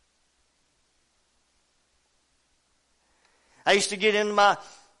 I used to get into my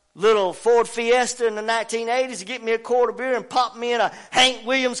little Ford Fiesta in the 1980s to get me a quart of beer and pop me in a Hank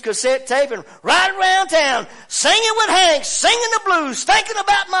Williams cassette tape and ride around town singing with Hank, singing the blues, thinking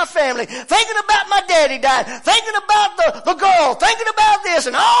about my family, thinking about my daddy died, thinking about the girl, thinking about this,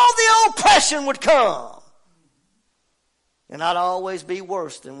 and all the oppression would come. And I'd always be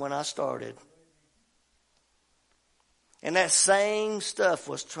worse than when I started. And that same stuff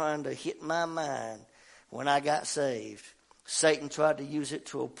was trying to hit my mind when I got saved. Satan tried to use it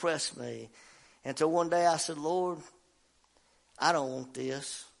to oppress me. Until one day I said, Lord, I don't want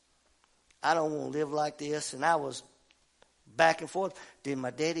this. I don't want to live like this. And I was back and forth. Did my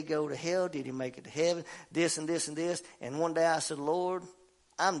daddy go to hell? Did he make it to heaven? This and this and this. And one day I said, Lord,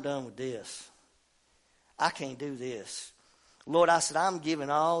 I'm done with this. I can't do this. Lord, I said, I'm giving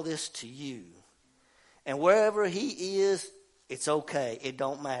all this to you. And wherever he is, it's okay. It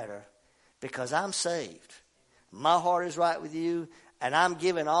don't matter. Because I'm saved. My heart is right with you, and I'm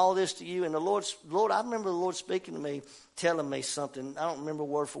giving all this to you. And Lord, I remember the Lord speaking to me, telling me something. I don't remember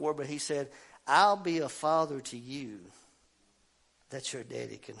word for word, but he said, I'll be a father to you that your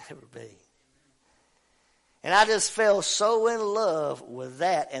daddy can never be. And I just fell so in love with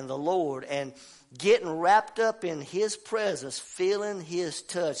that and the Lord, and getting wrapped up in His presence, feeling His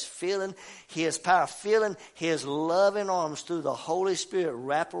touch, feeling His power, feeling His loving arms through the Holy Spirit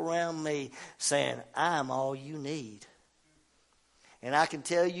wrap around me, saying, I'm all you need. And I can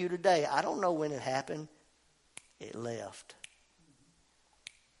tell you today, I don't know when it happened. It left.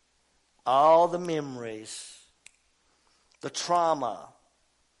 All the memories, the trauma.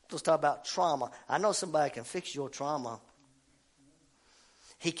 Let's talk about trauma. I know somebody can fix your trauma.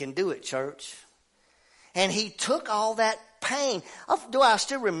 He can do it, church. And He took all that pain. Do I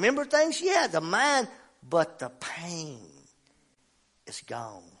still remember things? Yeah, the mind. But the pain is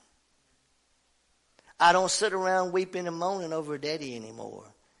gone. I don't sit around weeping and moaning over Daddy anymore.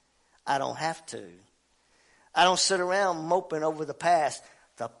 I don't have to. I don't sit around moping over the past.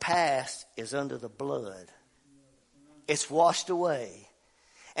 The past is under the blood. It's washed away.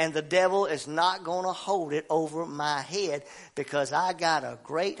 And the devil is not going to hold it over my head, because I got a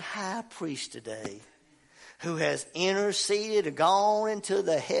great high priest today who has interceded and gone into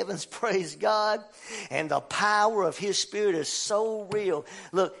the heavens, praise God. And the power of His Spirit is so real.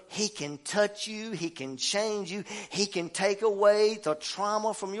 Look, He can touch you. He can change you. He can take away the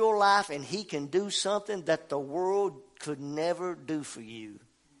trauma from your life, and He can do something that the world could never do for you.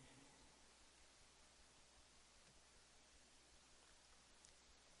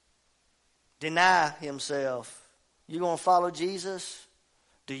 Deny himself. You going to follow Jesus?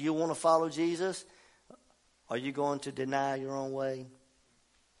 Do you want to follow Jesus? Are you going to deny your own way?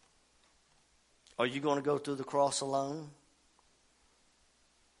 Are you going to go through the cross alone?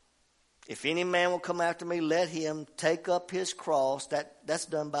 If any man will come after me, let him take up his cross. That's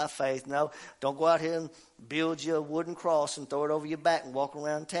done by faith. No, don't go out here and build you a wooden cross and throw it over your back and walk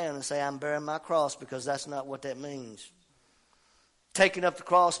around town and say, I'm bearing my cross, because that's not what that means. Taking up the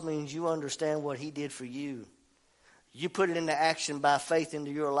cross means you understand what He did for you. You put it into action by faith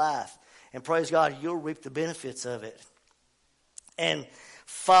into your life. And praise God, you'll reap the benefits of it. And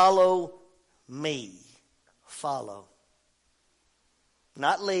follow me. Follow.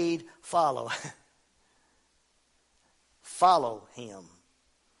 Not lead, follow. Follow Him.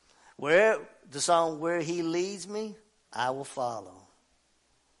 Where the song, where He leads me, I will follow.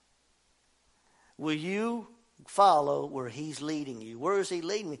 Will you follow where He's leading you? Where is He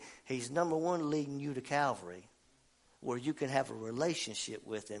leading me? He's, number one, leading you to Calvary, where you can have a relationship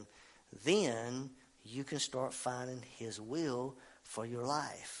with Him. Then you can start finding His will for your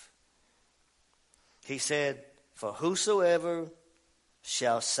life. He said, for whosoever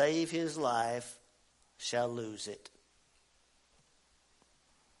shall save his life shall lose it.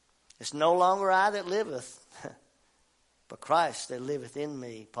 It's no longer I that liveth, but Christ that liveth in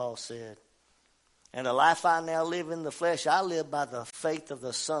me, Paul said. And the life I now live in the flesh, I live by the faith of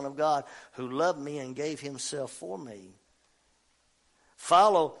the Son of God, who loved me and gave Himself for me.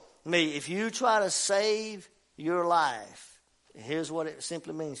 Follow me. If you try to save your life, here's what it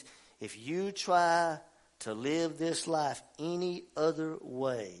simply means. If you try to live this life any other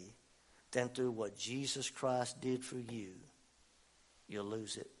way than through what Jesus Christ did for you, you'll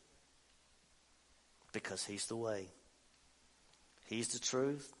lose it. Because He's the way. He's the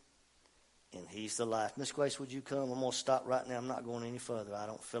truth. And He's the life. Miss Grace, would you come? I'm going to stop right now. I'm not going any further. I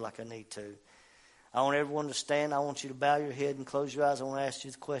don't feel like I need to. I want everyone to stand. I want you to bow your head and close your eyes. I want to ask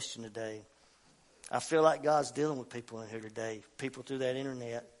you the question today. I feel like God's dealing with people in here today. People through that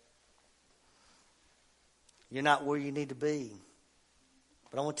internet. You're not where you need to be.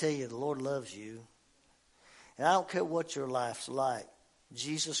 But I want to tell you, the Lord loves you. And I don't care what your life's like.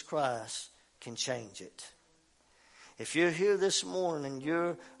 Jesus Christ can change it. If you're here this morning and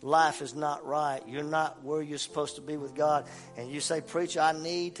your life is not right, you're not where you're supposed to be with God, and you say, preacher, I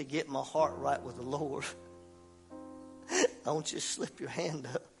need to get my heart right with the Lord, I want you to slip your hand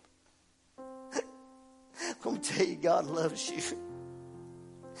up. I'm going to tell you, God loves you.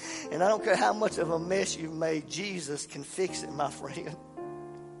 And I don't care how much of a mess you've made, Jesus can fix it, my friend.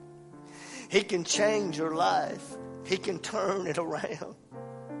 He can change your life. He can turn it around.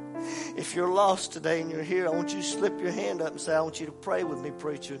 If you're lost today and you're here, I want you to slip your hand up and say, I want you to pray with me,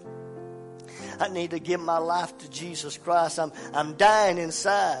 preacher. I need to give my life to Jesus Christ. I'm dying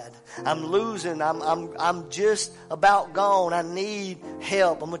inside. I'm losing. I'm just about gone. I need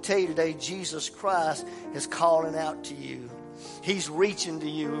help. I'm going to tell you today, Jesus Christ is calling out to you. He's reaching to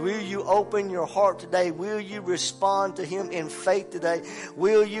you. Will you open your heart today? Will you respond to Him in faith today?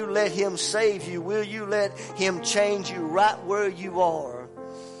 Will you let Him save you? Will you let Him change you right where you are?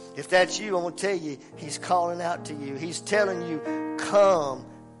 If that's you, I want to tell you, He's calling out to you. He's telling you, come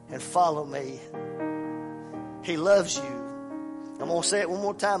and follow me. He loves you. I'm going to say it one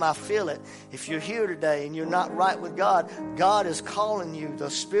more time. I feel it. If you're here today and you're not right with God, God is calling you. The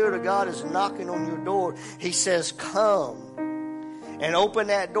Spirit of God is knocking on your door. He says, come and open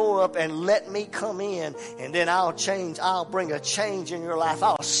that door up and let me come in, and then I'll change. I'll bring a change in your life.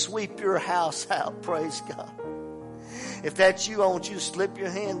 I'll sweep your house out. Praise God. If that's you, I want you to slip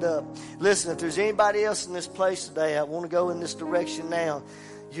your hand up. Listen, if there's anybody else in this place today, I want to go in this direction now.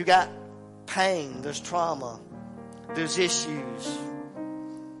 You got pain. There's trauma. There's issues.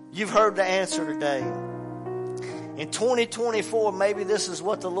 You've heard the answer today. In 2024, maybe this is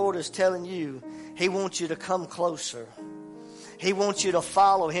what the Lord is telling you. He wants you to come closer. He wants you to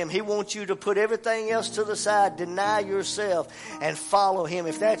follow Him. He wants you to put everything else to the side, deny yourself, and follow Him.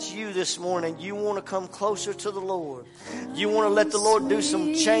 If that's you this morning, you want to come closer to the Lord. You want to let the Lord do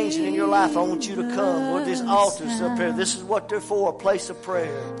some changing in your life. I want you to come. Where these altars up here, this is what they're for, a place of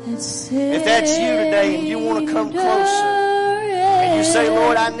prayer. If that's you today and you want to come closer, and you say,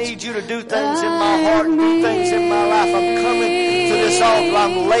 Lord, I need you to do things in my heart and do things in my life. I'm coming to this altar.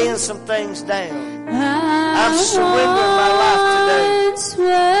 I'm laying some things down. I'm surrendering my life today.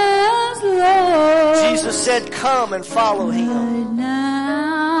 Jesus said, come and follow Him.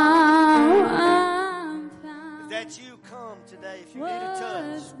 If that's you, come today. If you need a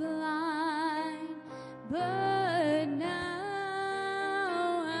touch.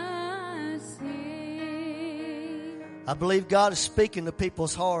 I believe God is speaking to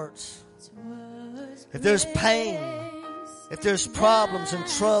people's hearts. If there's pain, if there's problems and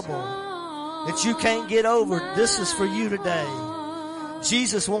trouble that you can't get over, this is for you today.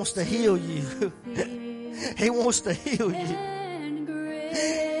 Jesus wants to heal you. He wants to heal you.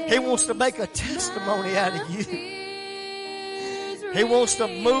 He wants to make a testimony out of you. He wants to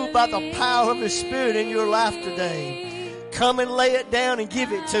move by the power of His Spirit in your life today. Come and lay it down and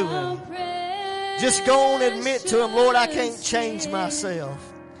give it to Him. Just go on and admit to Him, Lord, I can't change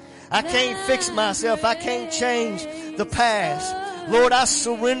myself. I can't fix myself. I can't change the past. Lord, I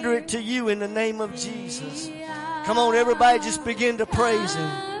surrender it to you in the name of Jesus. Come on, everybody, just begin to praise Him.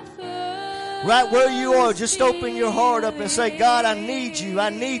 Right where you are, just open your heart up and say, God, I need you.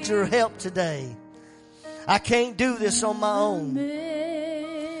 I need your help today. I can't do this on my own.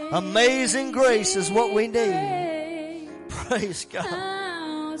 Amazing grace is what we need. Praise God.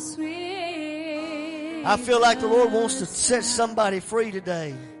 I feel like the Lord wants to set somebody free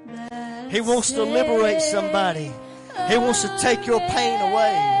today. He wants to liberate somebody. He wants to take your pain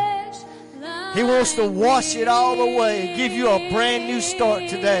away. He wants to wash it all away and give you a brand new start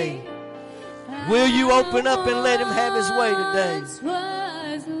today. Will you open up and let Him have His way today?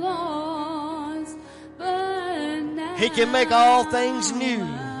 He can make all things new.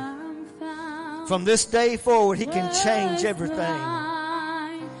 From this day forward, He can change everything.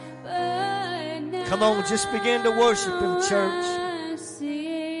 Come on, just begin to worship Him, church.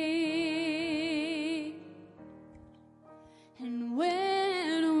 And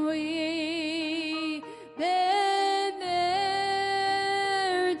when we've been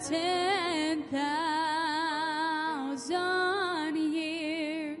there 10,000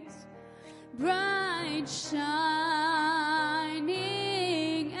 years, bright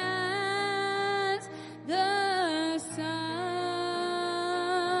shining as the sun,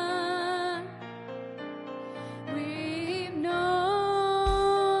 we've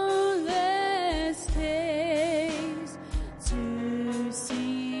known this days to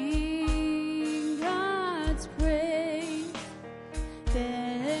sing God's praise.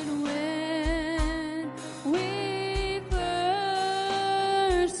 Then when we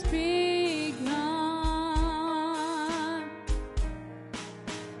first begun,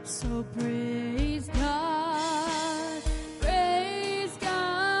 so praise God, praise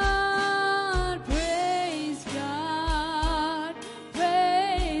God, praise God,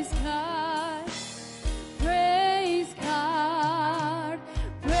 praise God, praise God,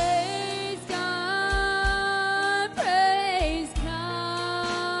 praise God, praise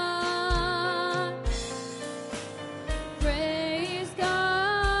God, praise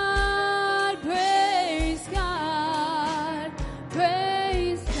God, praise God,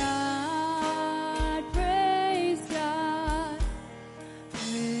 praise God, praise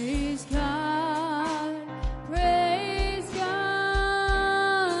God, praise God,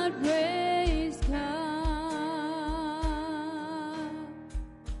 praise God,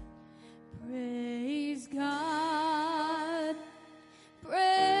 praise God, praise God,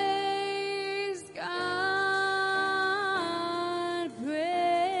 praise God,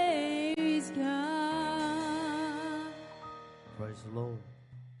 praise God. Praise the Lord.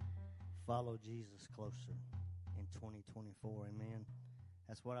 Follow Jesus closer in 2024. Amen.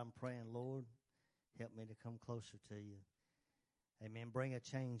 That's what I'm praying, Lord. Help me to come closer to you. Amen. Bring a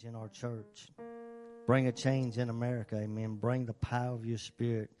change in our church. Bring a change in America. Amen. Bring the power of your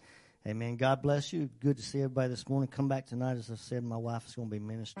Spirit. Amen. God bless you. Good to see everybody this morning. Come back tonight. As I said, my wife is going to be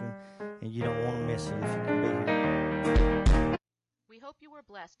ministering, and you don't want to miss it if you can be here. We hope you were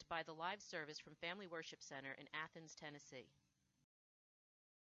blessed by the live service from Family Worship Center in Athens, Tennessee.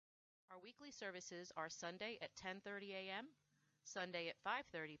 Our weekly services are Sunday at 10:30 a.m., Sunday at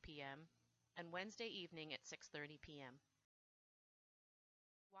 5:30 p.m., and Wednesday evening at 6:30 p.m.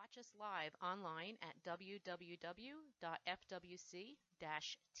 Watch us live online at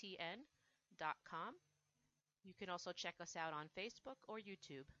www.fwc-tn.com. You can also check us out on Facebook or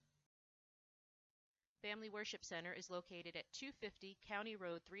YouTube. Family Worship Center is located at 250 County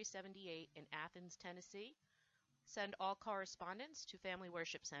Road 378 in Athens, Tennessee. Send all correspondence to Family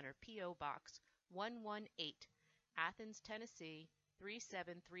Worship Center, P.O. Box 118, Athens, Tennessee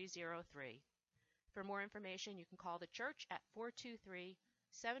 37303. For more information, you can call the church at 423-744-0774.